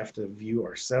how we have to view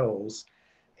ourselves,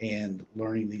 and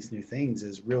learning these new things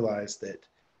is realize that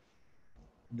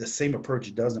the same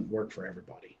approach doesn't work for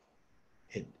everybody.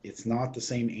 It's not the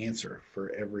same answer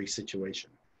for every situation.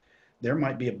 There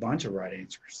might be a bunch of right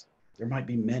answers. There might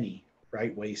be many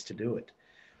right ways to do it.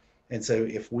 And so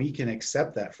if we can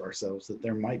accept that for ourselves, that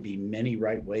there might be many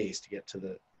right ways to get to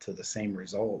the same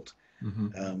result,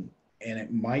 and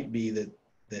it might be that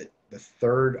the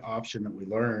third option that we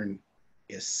learn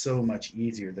is so much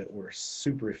easier that we're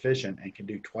super efficient and can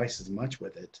do twice as much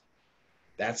with it.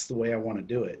 That's the way I want to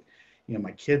do it. You know,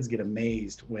 my kids get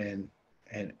amazed when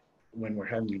we're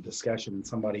having a discussion and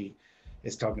somebody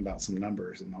is talking about some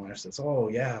numbers, and my wife says, "Oh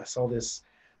yeah, I saw this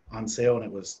on sale and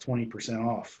it was 20%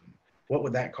 off. What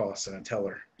would that cost?" And I tell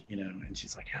her, and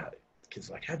she's like, "How?" The kid's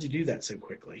like, "How'd you do that so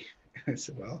quickly?" I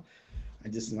said, "Well, I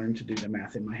just learned to do the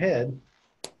math in my head,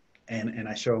 and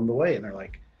I show them the way." And they're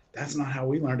like, "That's not how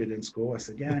we learned it in school." I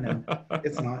said, "Yeah, I know,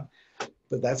 it's not,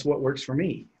 but that's what works for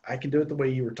me. I can do it the way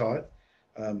you were taught.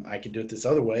 I can do it this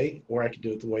other way, or I can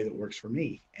do it the way that works for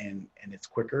me, and it's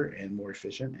quicker and more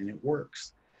efficient, and it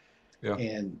works." Yeah.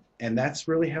 And that's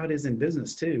really how it is in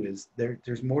business too. Is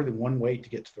there's more than one way to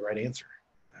get to the right answer.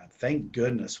 Thank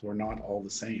goodness we're not all the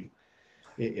same.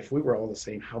 If we were all the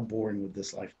same, how boring would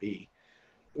this life be?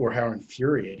 Or how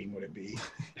infuriating would it be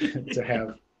to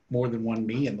have more than one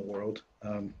me in the world?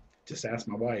 Just ask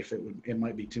my wife. It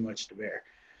might be too much to bear.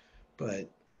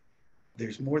 But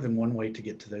there's more than one way to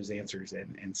get to those answers.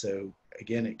 And so,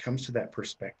 again, it comes to that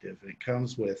perspective. And it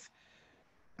comes with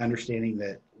understanding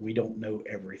that we don't know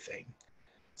everything.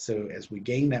 So as we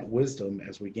gain that wisdom,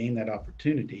 as we gain that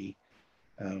opportunity,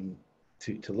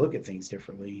 to look at things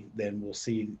differently, then we'll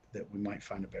see that we might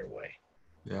find a better way.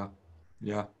 Yeah.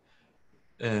 Yeah.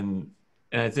 And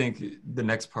I think the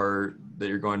next part that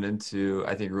you're going into,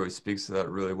 I think really speaks to that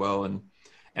really well.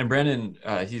 And Brandon,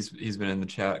 he's been in the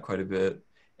chat quite a bit,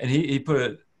 and he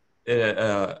put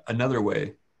it another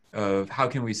way of how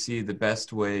can we see the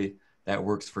best way that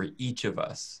works for each of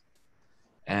us,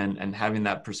 and having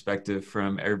that perspective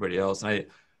from everybody else. And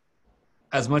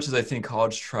as much as I think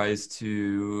college tries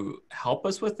to help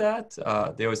us with that,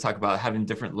 they always talk about having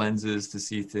different lenses to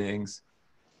see things.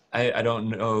 I don't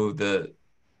know that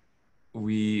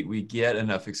we get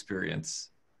enough experience.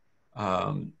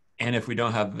 And if we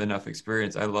don't have enough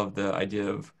experience, I love the idea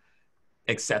of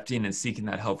accepting and seeking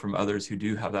that help from others who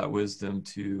do have that wisdom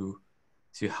to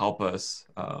help us.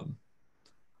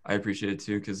 I appreciate it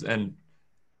too, because and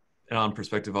on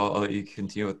perspective, I'll let you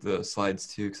continue with the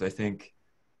slides too, because I think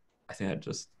that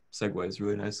just segues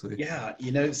really nicely. Yeah,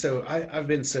 so I've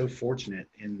been so fortunate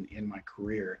in my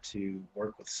career to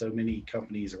work with so many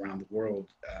companies around the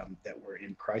world that were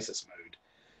in crisis mode,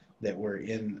 that were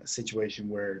in a situation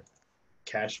where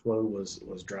cash flow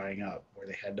was drying up, where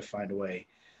they had to find a way.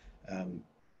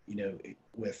 You know,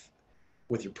 with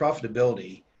your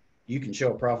profitability, you can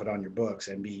show a profit on your books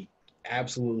and be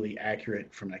absolutely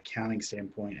accurate from an accounting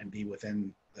standpoint and be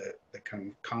within the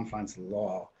confines of the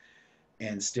law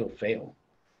and still fail.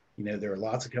 There are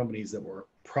lots of companies that were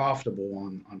profitable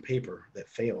on paper that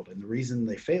failed. And the reason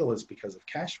they fail is because of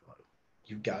cash flow.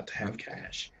 You've got to have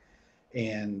cash.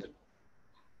 And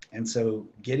so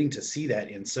getting to see that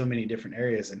in so many different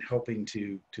areas and helping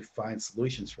to find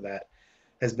solutions for that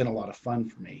has been a lot of fun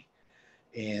for me.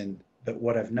 But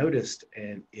what I've noticed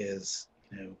is,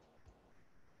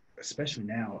 especially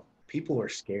now, people are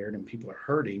scared and people are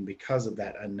hurting because of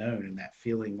that unknown and that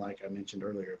feeling, like I mentioned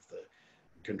earlier, of the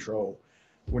control.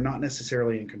 We're not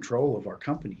necessarily in control of our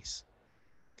companies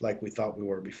like we thought we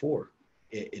were before.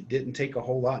 It didn't take a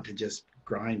whole lot to just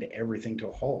grind everything to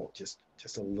a halt. Just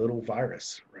a little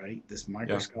virus, right? This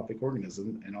microscopic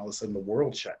organism, and all of a sudden the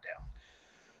world shut down.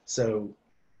 So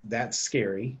that's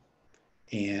scary,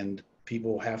 and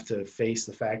people have to face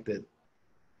the fact that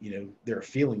there are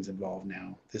feelings involved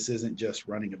now. This isn't just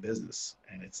running a business,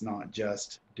 and it's not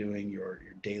just doing your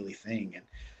daily thing. And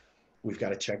we've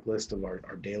got a checklist of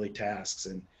our daily tasks,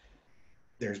 and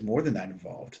there's more than that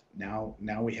involved. Now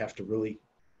we have to really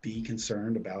be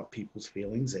concerned about people's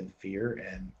feelings and fear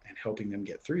and helping them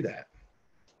get through that.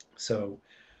 So,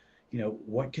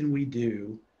 what can we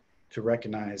do to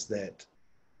recognize that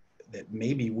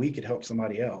maybe we could help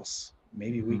somebody else?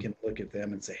 Maybe we Mm-hmm. can look at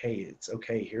them and say, hey, it's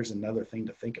okay. Here's another thing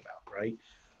to think about, right?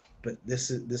 But this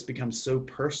becomes so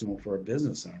personal for a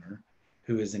business owner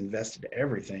who has invested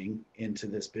everything into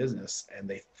this business, and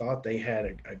they thought they had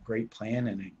a great plan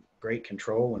and a great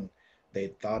control, and they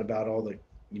had thought about all the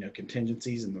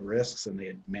contingencies and the risks, and they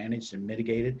had managed and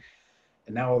mitigated.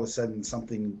 And now all of a sudden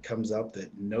something comes up that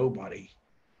nobody,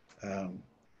 um,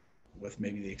 with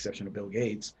maybe the exception of Bill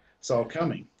Gates, saw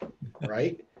coming,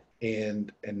 right?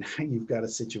 And now you've got a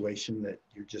situation that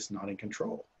you're just not in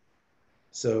control.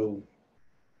 So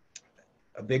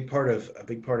a big part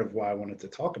of why I wanted to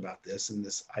talk about this and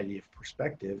this idea of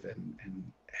perspective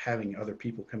and having other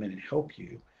people come in and help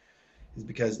you is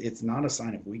because it's not a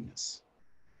sign of weakness,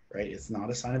 right? It's not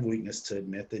a sign of weakness to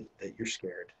admit that you're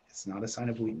scared. It's not a sign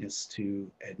of weakness to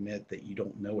admit that you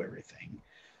don't know everything.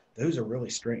 Those are really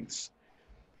strengths.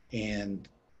 And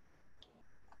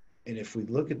and if we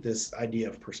look at this idea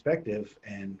of perspective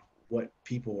and what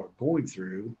people are going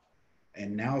through,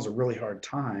 and now is a really hard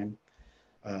time.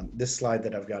 This slide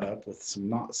that I've got up with some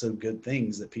not so good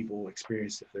things that people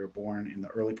experienced if they were born in the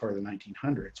early part of the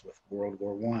 1900s with World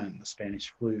War I, the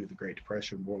Spanish flu, the Great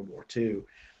Depression, World War II.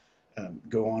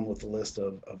 Go on with the list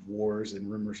of wars and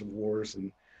rumors of wars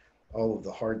and all of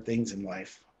the hard things in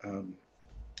life.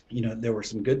 There were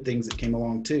some good things that came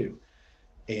along too.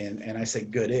 And I say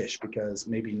goodish because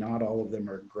maybe not all of them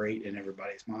are great in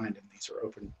everybody's mind, and these are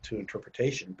open to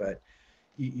interpretation. But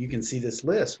you can see this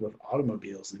list with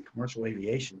automobiles and commercial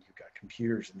aviation. You've got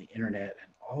computers and the internet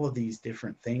and all of these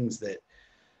different things that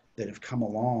have come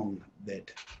along.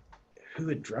 That who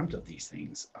had dreamt of these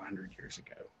things 100 years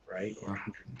ago, right, or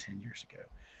 110 years ago?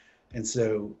 And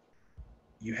so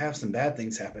you have some bad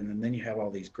things happen, and then you have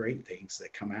all these great things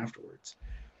that come afterwards.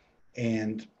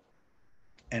 And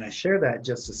and I share that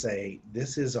just to say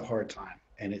this is a hard time,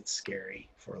 and it's scary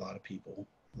for a lot of people,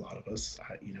 a lot of us.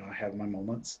 I have my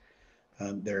moments.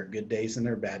 There are good days and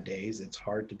there are bad days. It's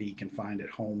hard to be confined at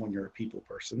home when you're a people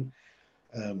person.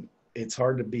 It's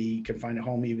hard to be confined at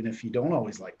home even if you don't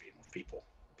always like being with people,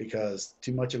 because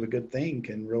too much of a good thing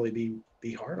can really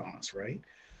be hard on us, right?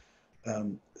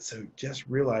 So just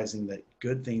realizing that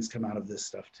good things come out of this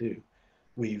stuff too.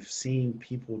 We've seen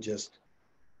people just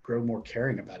grow more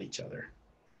caring about each other,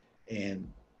 and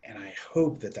and I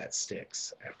hope that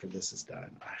sticks after this is done.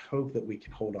 I hope that we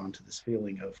can hold on to this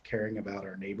feeling of caring about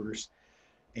our neighbors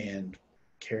and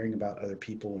caring about other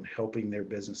people and helping their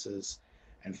businesses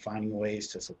and finding ways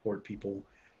to support people.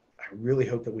 I really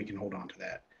hope that we can hold on to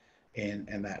that.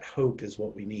 And that hope is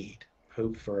what we need.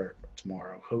 Hope for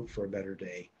tomorrow, hope for a better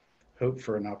day, hope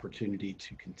for an opportunity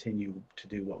to continue to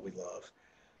do what we love.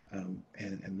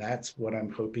 And that's what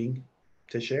I'm hoping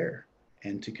to share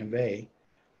and to convey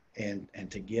and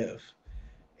to give.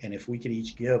 And if we can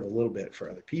each give a little bit for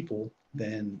other people,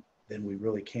 then we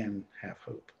really can have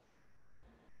hope.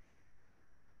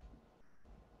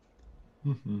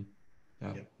 Mm-hmm.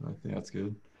 Yeah, Yep. I think that's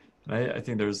good. I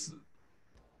think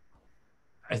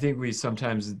I think we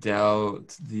sometimes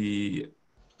doubt the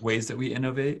ways that we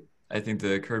innovate. I think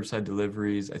the curbside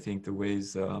deliveries, I think the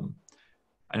ways,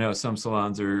 I know some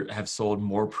salons have sold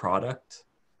more product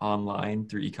online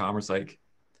through e-commerce, like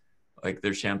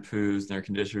their shampoos and their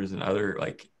conditioners and other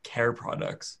like care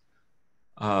products,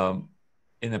 um,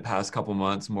 in the past couple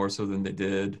months more so than they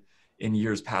did in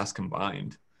years past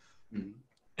combined. Mhm.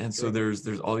 And so Sure.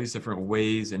 there's all these different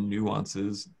ways and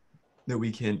nuances that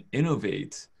we can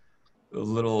innovate,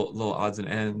 little odds and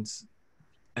ends.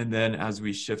 And then as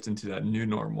we shift into that new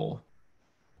normal,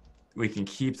 we can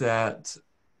keep that,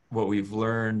 what we've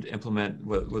learned, implement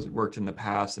what was worked in the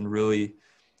past, and really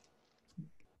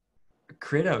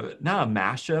create a, not a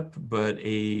mashup, but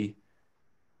a,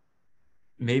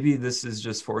 maybe this is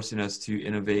just forcing us to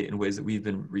innovate in ways that we've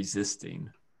been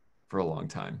resisting for a long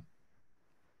time.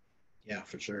 Yeah,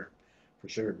 for sure.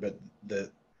 But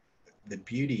the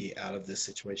beauty out of this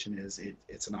situation is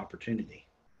it's an opportunity,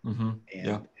 Mm-hmm.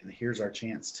 Yeah. and here's our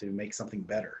chance to make something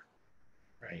better,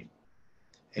 right?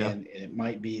 Yeah. And it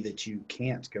might be that you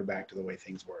can't go back to the way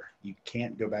things were. You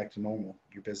can't go back to normal.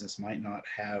 Your business might not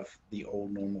have the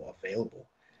old normal available,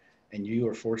 and you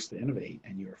are forced to innovate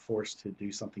and you are forced to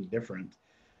do something different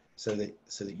so that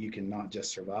you can not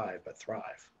just survive but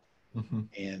thrive. Mm-hmm.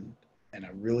 And and I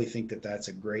really think that that's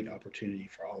a great opportunity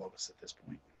for all of us at this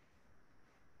point.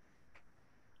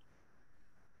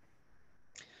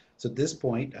 So at this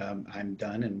point, I'm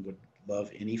done and would love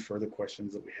any further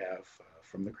questions that we have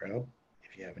from the crowd,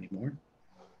 if you have any more.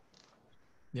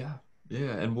 Yeah.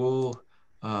 Yeah, and we'll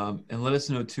and let us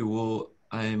know too.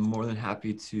 I'm more than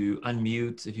happy to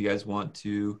unmute if you guys want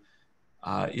to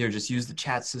either just use the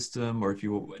chat system, or if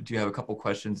you do have a couple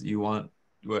questions that you want,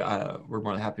 we're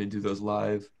more than happy to do those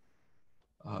live.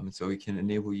 And so we can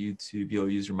enable you to be able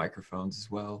to use your microphones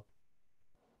as well.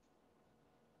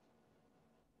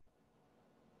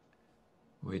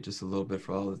 Wait just a little bit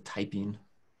for all the typing.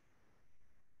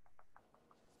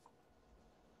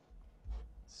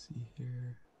 Let's see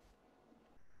here.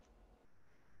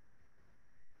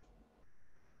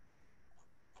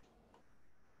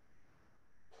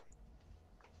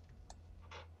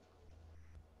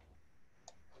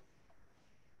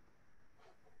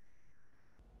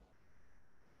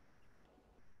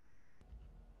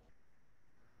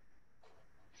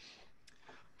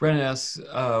 Brennan asks,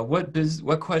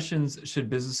 what questions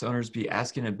should business owners be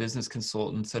asking a business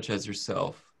consultant such as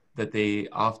yourself that they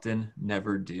often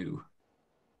never do?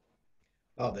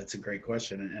 Oh, that's a great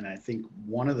question. And I think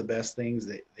one of the best things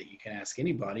that you can ask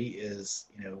anybody is,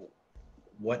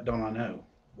 what don't I know?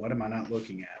 What am I not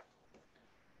looking at?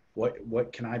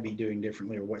 What can I be doing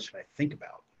differently, or what should I think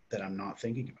about that I'm not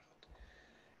thinking about?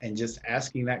 And just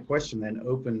asking that question then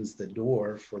opens the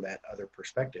door for that other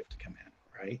perspective to come in,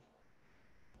 right?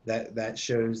 That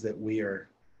shows that we are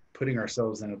putting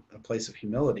ourselves in a place of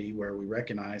humility where we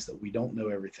recognize that we don't know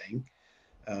everything,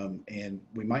 and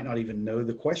we might not even know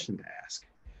the question to ask.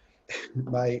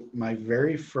 My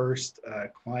very first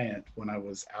client when I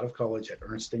was out of college at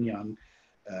Ernst & Young,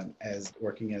 as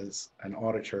working as an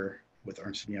auditor with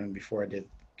Ernst & Young before I did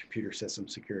computer system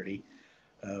security,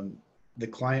 the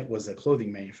client was a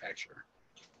clothing manufacturer.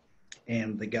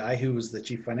 And the guy who was the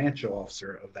chief financial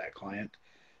officer of that client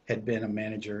had been a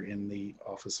manager in the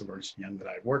office of Ernst & Young that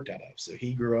I'd worked out of. So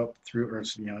he grew up through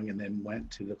Ernst & Young and then went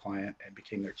to the client and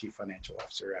became their chief financial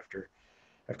officer after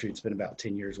he'd spent about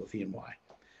 10 years with E&Y.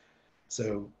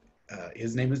 So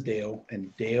his name is Dale,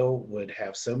 and Dale would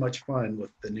have so much fun with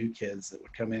the new kids that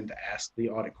would come in to ask the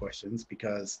audit questions,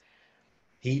 because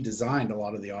he designed a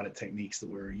lot of the audit techniques that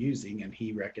we were using, and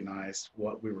he recognized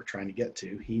what we were trying to get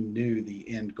to. He knew the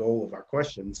end goal of our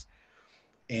questions,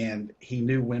 and he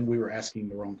knew when we were asking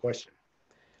the wrong question.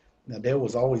 Now, Dale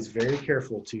was always very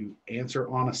careful to answer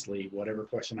honestly whatever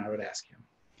question I would ask him.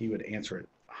 He would answer it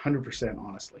 100%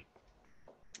 honestly.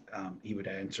 He would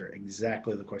answer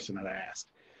exactly the question that I asked.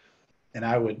 And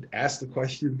I would ask the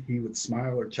question, he would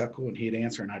smile or chuckle, and he'd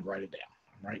answer, and I'd write it down.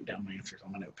 I'm writing down my answers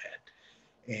on my notepad.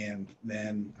 And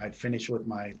then I'd finish with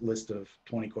my list of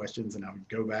 20 questions, and I would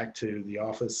go back to the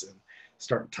office and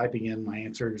start typing in my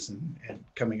answers and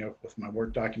coming up with my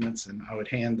work documents. And I would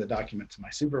hand the document to my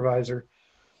supervisor,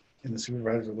 and the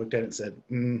supervisor looked at it and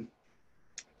said,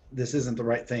 this isn't the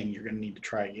right thing. You're going to need to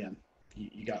try again.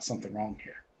 You got something wrong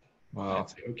here. Wow. I'd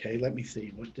say, okay, let me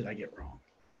see. What did I get wrong?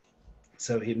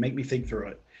 So he'd make me think through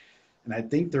it. And I'd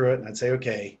think through it, and I'd say,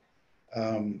 okay,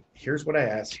 here's what I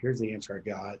asked. Here's the answer I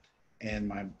got. And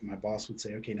my boss would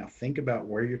say, okay, now think about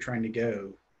where you're trying to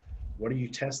go. What are you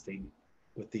testing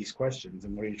with these questions?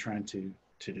 And what are you trying to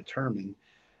determine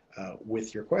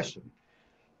with your question?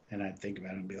 And I'd think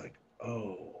about it and be like,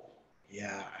 oh,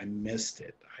 yeah, I missed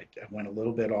it. I went a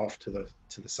little bit off to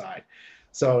the side.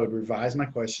 So I would revise my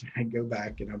question. I'd go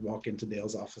back and I'd walk into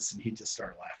Dale's office, and he'd just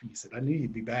start laughing. He said, I knew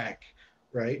you'd be back,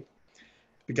 right?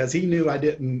 Because he knew I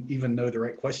didn't even know the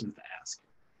right questions to ask.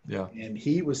 Yeah. And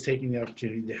he was taking the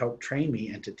opportunity to help train me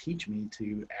and to teach me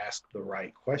to ask the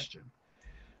right question,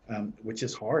 which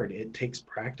is hard. It takes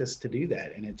practice to do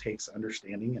that, and it takes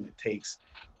understanding, and it takes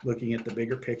looking at the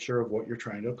bigger picture of what you're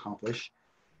trying to accomplish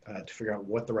to figure out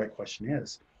what the right question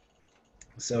is.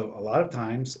 So a lot of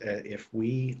times, if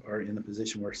we are in the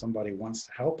position where somebody wants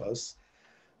to help us,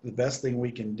 the best thing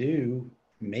we can do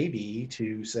may be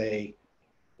to say,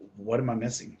 what am I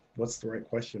missing? What's the right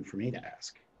question for me to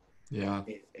ask? Yeah.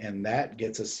 And that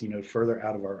gets us, further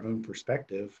out of our own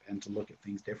perspective and to look at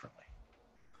things differently.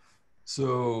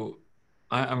 So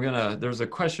there's a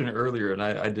question earlier, and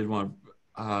I did want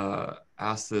to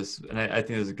ask this, and I think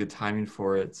there's a good timing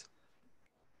for it.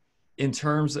 In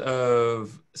terms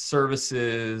of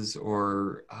services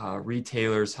or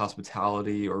retailers,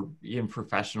 hospitality, or even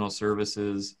professional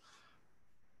services,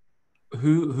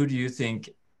 who do you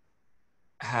think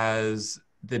has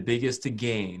the biggest to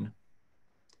gain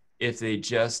if they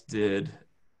just did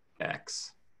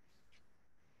X?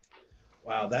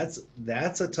 Wow,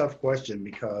 that's a tough question,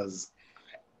 because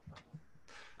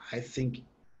I think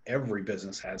every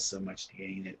business has so much to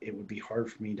gain. It would be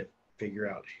hard for me to figure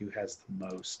out who has the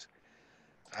most.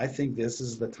 I think this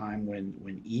is the time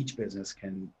when each business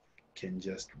can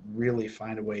just really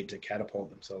find a way to catapult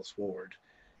themselves forward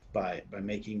by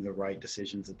making the right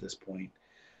decisions at this point.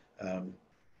 Um,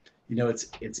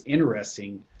 it's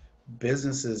interesting.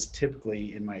 Businesses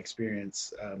typically, in my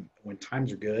experience, when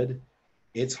times are good,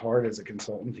 it's hard as a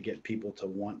consultant to get people to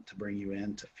want to bring you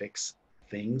in to fix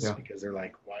things Yeah. because they're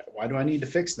like, why do I need to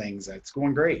fix things? It's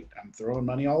going great. I'm throwing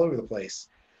money all over the place.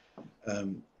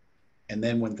 Um, and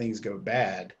then when things go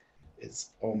bad,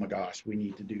 it's, oh my gosh, we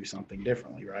need to do something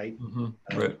differently, right? Um,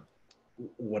 Right.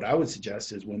 what I would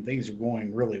suggest is when things are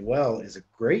going really well is a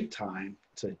great time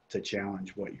to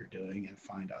challenge what you're doing and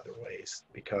find other ways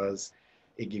because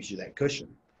it gives you that cushion.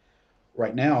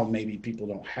 Right now, maybe people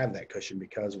don't have that cushion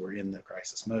because we're in the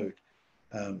crisis mode,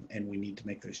 and we need to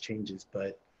make those changes.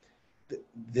 But th-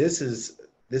 this is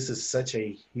this is such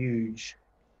a huge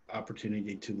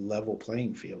opportunity to level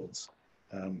playing fields,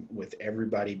 with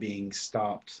everybody being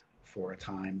stopped for a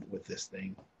time with this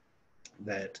thing,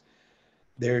 that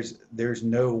there's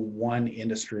no one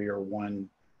industry or one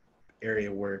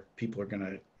area where people are going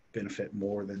to benefit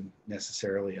more than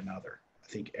necessarily another. I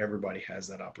think everybody has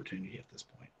that opportunity at this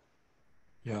point.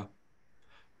 Yeah.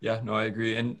 Yeah, no, I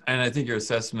agree, and I think your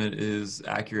assessment is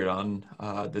accurate on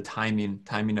the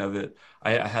timing of it.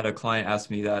 I had a client ask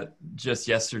me that just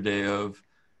yesterday of,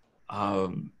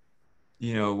 um,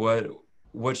 you know,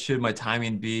 what should my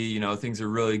timing be? You know, things are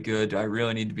really good. Do I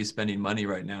really need to be spending money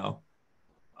right now?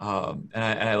 And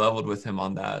I leveled with him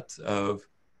on that of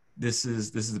this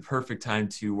is the perfect time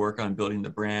to work on building the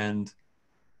brand,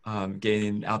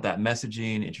 getting out that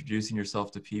messaging, introducing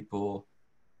yourself to people.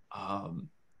 Um,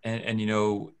 and you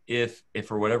know, if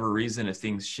for whatever reason, if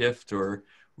things shift or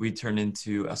we turn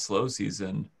into a slow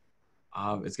season,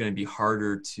 it's going to be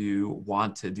harder to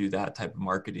want to do that type of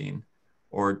marketing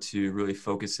or to really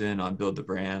focus in on build the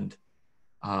brand.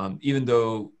 Even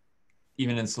though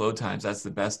even in slow times, that's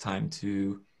the best time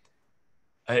to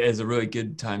is a really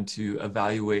good time to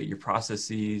evaluate your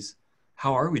processes.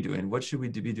 How are we doing? What should we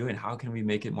be doing? How can we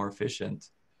make it more efficient?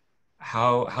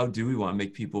 How do we want to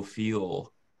make people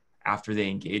feel after they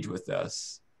engage with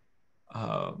us?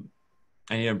 Um,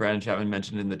 and you know, Brandon Chapman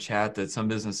mentioned in the chat that some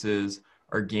businesses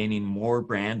are gaining more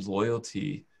brand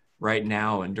loyalty right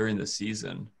now and during the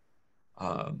season.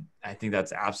 I think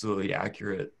that's absolutely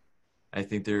accurate. I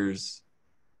think there's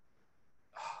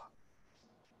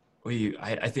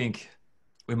I think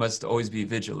we must always be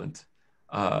vigilant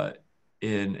uh,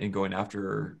 in going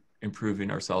after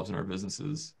improving ourselves and our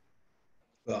businesses.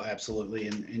 Well, absolutely.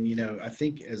 And I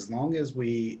think as long as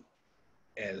we,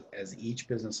 as each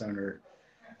business owner,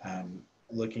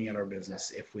 looking at our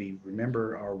business, if we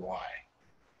remember our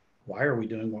why are we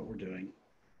doing what we're doing?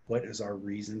 What is our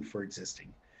reason for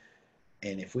existing?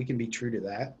 And if we can be true to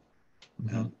that,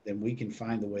 Hmm. then we can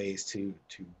find the ways to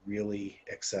really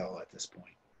excel at this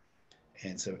point.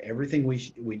 And so everything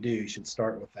we do should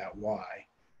start with that why,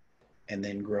 and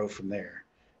then grow from there.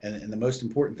 And the most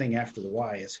important thing after the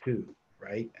why is who,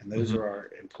 right? And those are Hmm.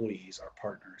 our employees, our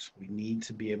partners. We need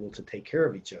to be able to take care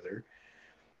of each other.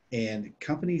 And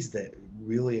companies that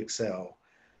really excel,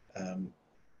 um,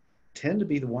 tend to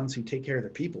be the ones who take care of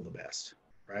their people the best,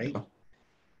 right? Yeah.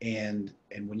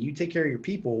 And when you take care of your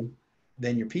people,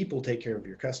 then your people take care of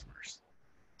your customers.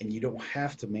 And you don't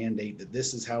have to mandate that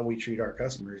this is how we treat our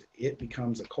customers. It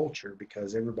becomes a culture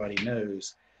because everybody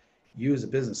knows you as a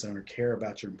business owner care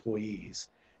about your employees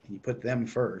and you put them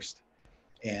first.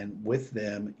 And with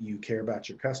them, you care about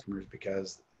your customers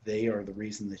because they are the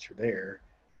reason that you're there.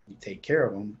 You take care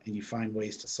of them and you find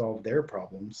ways to solve their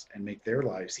problems and make their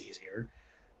lives easier.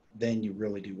 Then you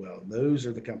really do well. And those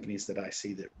are the companies that I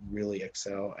see that really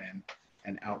excel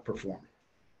and outperform.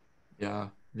 Yeah.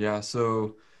 Yeah.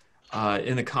 So,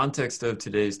 in the context of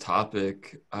today's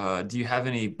topic, do you have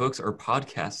any books or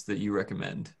podcasts that you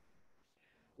recommend?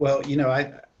 Well,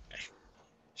 I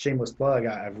shameless plug.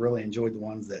 I've really enjoyed the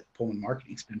ones that Pullman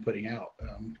Marketing's been putting out.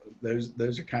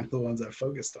 Those are kind of the ones I've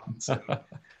focused on. So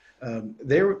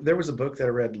there was a book that I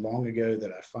read long ago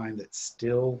that I find that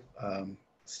still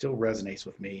resonates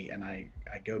with me, and I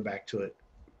go back to it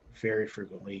very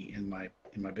frequently in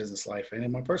my business life and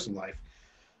in my personal life.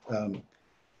 Um,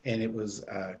 and it was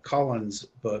Collins'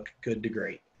 book, Good to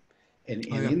Great. Oh And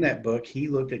yeah. in that book, he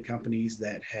looked at companies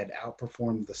that had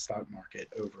outperformed the stock market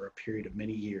over a period of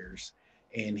many years.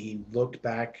 And he looked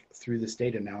back through this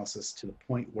data analysis to the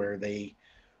point where they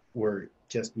were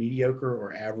just mediocre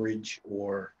or average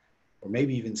or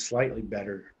maybe even slightly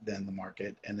better than the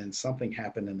market. And then something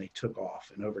happened and they took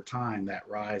off. And over time, that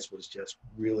rise was just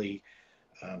really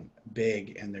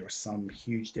big. And there was some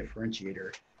huge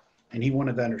differentiator, and he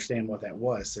wanted to understand what that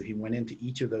was. So he went into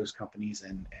each of those companies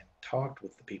and talked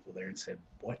with the people there and said,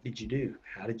 what did you do?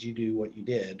 How did you do what you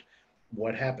did?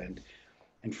 What happened?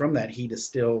 And from that, he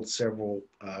distilled several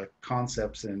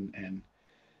concepts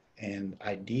and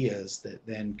ideas that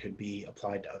then could be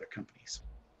applied to other companies.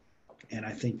 And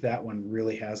I think that one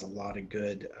really has a lot of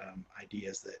good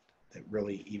ideas that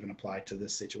really even apply to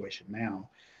this situation now.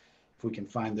 If we can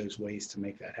find those ways to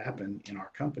make that happen in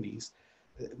our companies,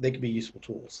 they could be useful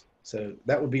tools. So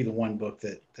that would be the one book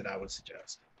that I would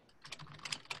suggest.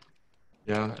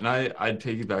 Yeah, and I'd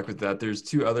piggyback with that. There's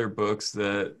two other books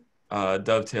that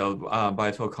dovetailed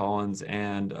by Phil Collins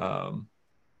and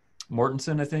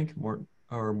Mortensen, I think,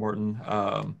 Morton,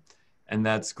 and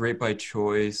that's Great by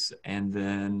Choice, and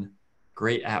then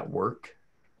Great at Work.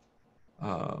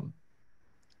 Um,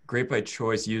 Great by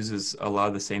Choice uses a lot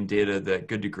of the same data that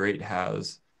Good to Great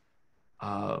has,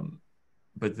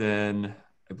 but then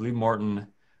I believe Morton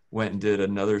went and did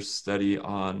another study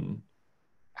on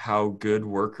how good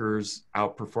workers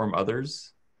outperform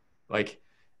others, like,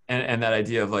 and that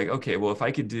idea of like, okay, well, if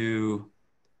I could do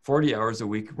 40 hours a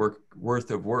week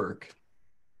worth of work,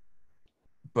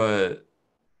 but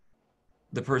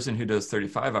the person who does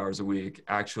 35 hours a week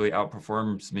actually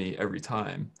outperforms me every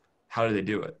time, how do they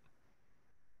do it?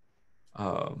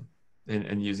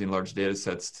 And using large data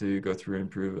sets to go through and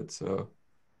improve it. So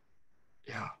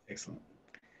yeah. Excellent.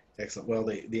 Excellent. Well,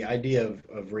 the idea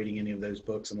of reading any of those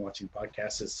books and watching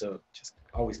podcasts is to just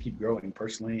always keep growing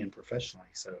personally and professionally.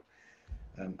 So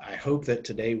I hope that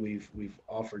today we've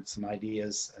offered some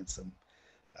ideas and some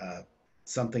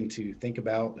something to think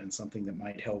about and something that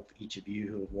might help each of you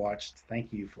who have watched.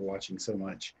 Thank you for watching so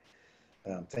much.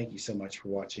 Thank you so much for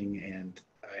watching, and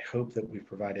I hope that we've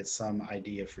provided some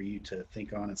idea for you to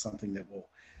think on and something that will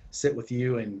sit with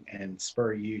you and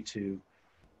spur you to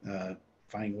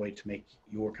find a way to make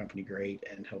your company great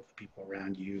and help the people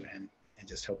around you and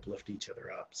just help lift each other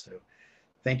up. So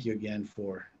thank you again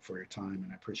for your time,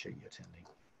 and I appreciate you attending.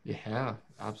 Yeah,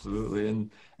 absolutely.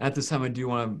 And at this time, I do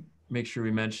want to make sure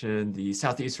we mention the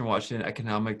Southeastern Washington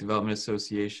Economic Development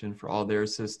Association for all their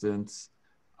assistance,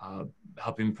 uh,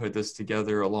 helping put this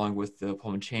together, along with the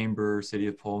Pullman Chamber, City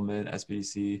of Pullman,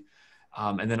 SBDC,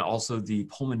 and then also the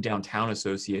Pullman Downtown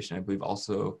Association, I believe,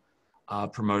 also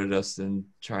promoted us in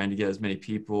trying to get as many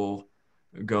people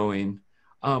going.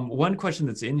 One question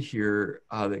that's in here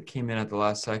that came in at the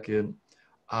last second,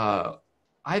 uh,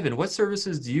 Ivan, what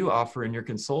services do you offer in your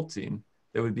consulting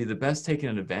that would be the best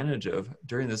taken advantage of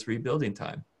during this rebuilding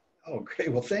time? Oh,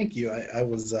 great. Well, thank you. I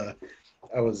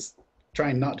was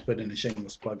trying not to put in a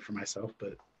shameless plug for myself,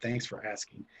 but thanks for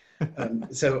asking.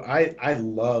 So I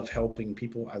love helping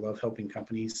people. I love helping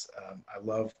companies. I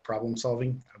love problem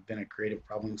solving. I've been a creative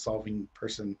problem solving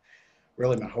person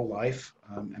really my whole life,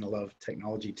 and I love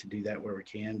technology to do that where we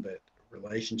can, but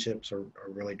relationships are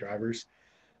really drivers.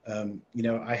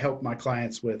 I help my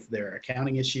clients with their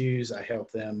accounting issues. I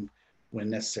help them when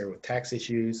necessary with tax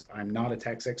issues. I'm not a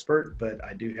tax expert, but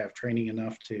I do have training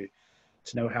enough to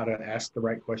know how to ask the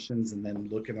right questions and then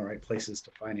look in the right places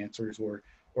to find answers or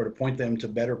to point them to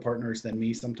better partners than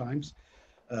me sometimes.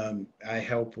 I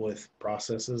help with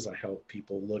processes. I help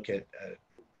people look at,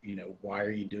 why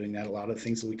are you doing that? A lot of the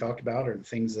things that we talked about are the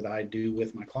things that I do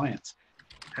with my clients.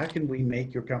 How can we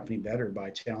make your company better by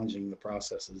challenging the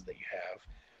processes that you have?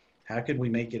 How can we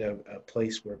make it a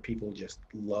place where people just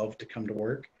love to come to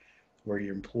work, where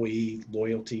your employee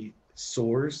loyalty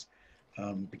soars?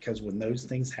 Because when those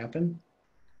things happen,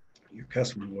 your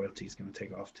customer loyalty is going to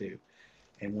take off too.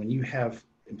 And when you have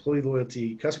employee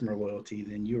loyalty, customer loyalty,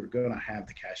 then you're going to have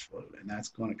the cash flow, and that's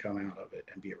going to come out of it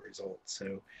and be a result.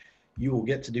 So you will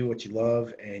get to do what you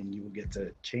love, and you will get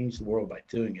to change the world by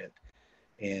doing it,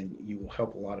 and you will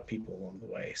help a lot of people along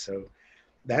the way. So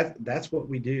that's what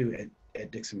we do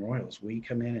at Dixon Royals. We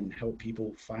come in and help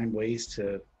people find ways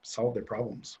to solve their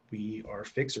problems. We are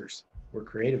fixers. We're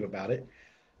creative about it.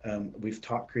 We've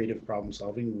taught creative problem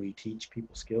solving. We teach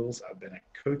people skills. I've been a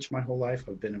coach my whole life.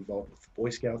 I've been involved with the Boy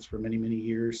Scouts for many, many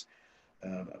years.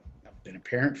 I've been a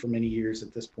parent for many years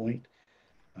at this point.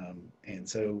 And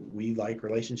so we like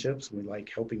relationships. We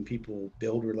like helping people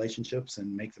build relationships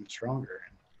and make them stronger.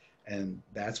 And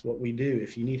that's what we do.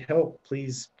 If you need help,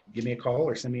 please give me a call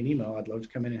or send me an email. I'd love to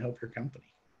come in and help your company.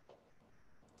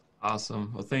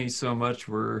 Awesome. Well, thank you so much.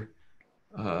 We're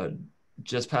uh,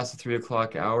 just past the 3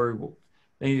 o'clock hour.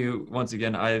 Thank you once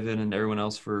again, Ivan, and everyone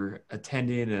else for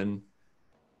attending. And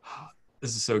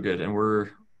this is so good. And we're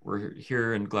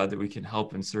here and glad that we can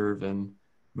help and serve and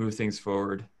move things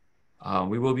forward.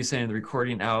 We will be sending the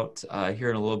recording out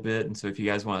here in a little bit. And so if you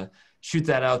guys want to shoot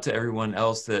that out to everyone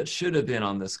else that should have been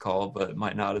on this call, but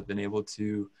might not have been able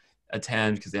to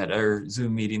attend because they had other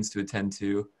Zoom meetings to attend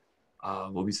to,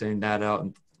 we'll be sending that out.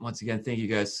 And once again, thank you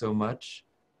guys so much.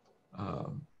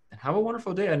 And have a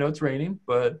wonderful day. I know it's raining,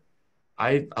 but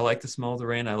I like the smell of the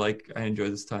rain. I enjoy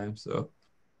this time. So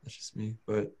that's just me,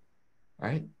 but All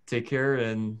right. Take care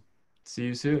and see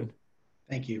you soon.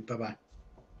 Thank you. Bye-bye.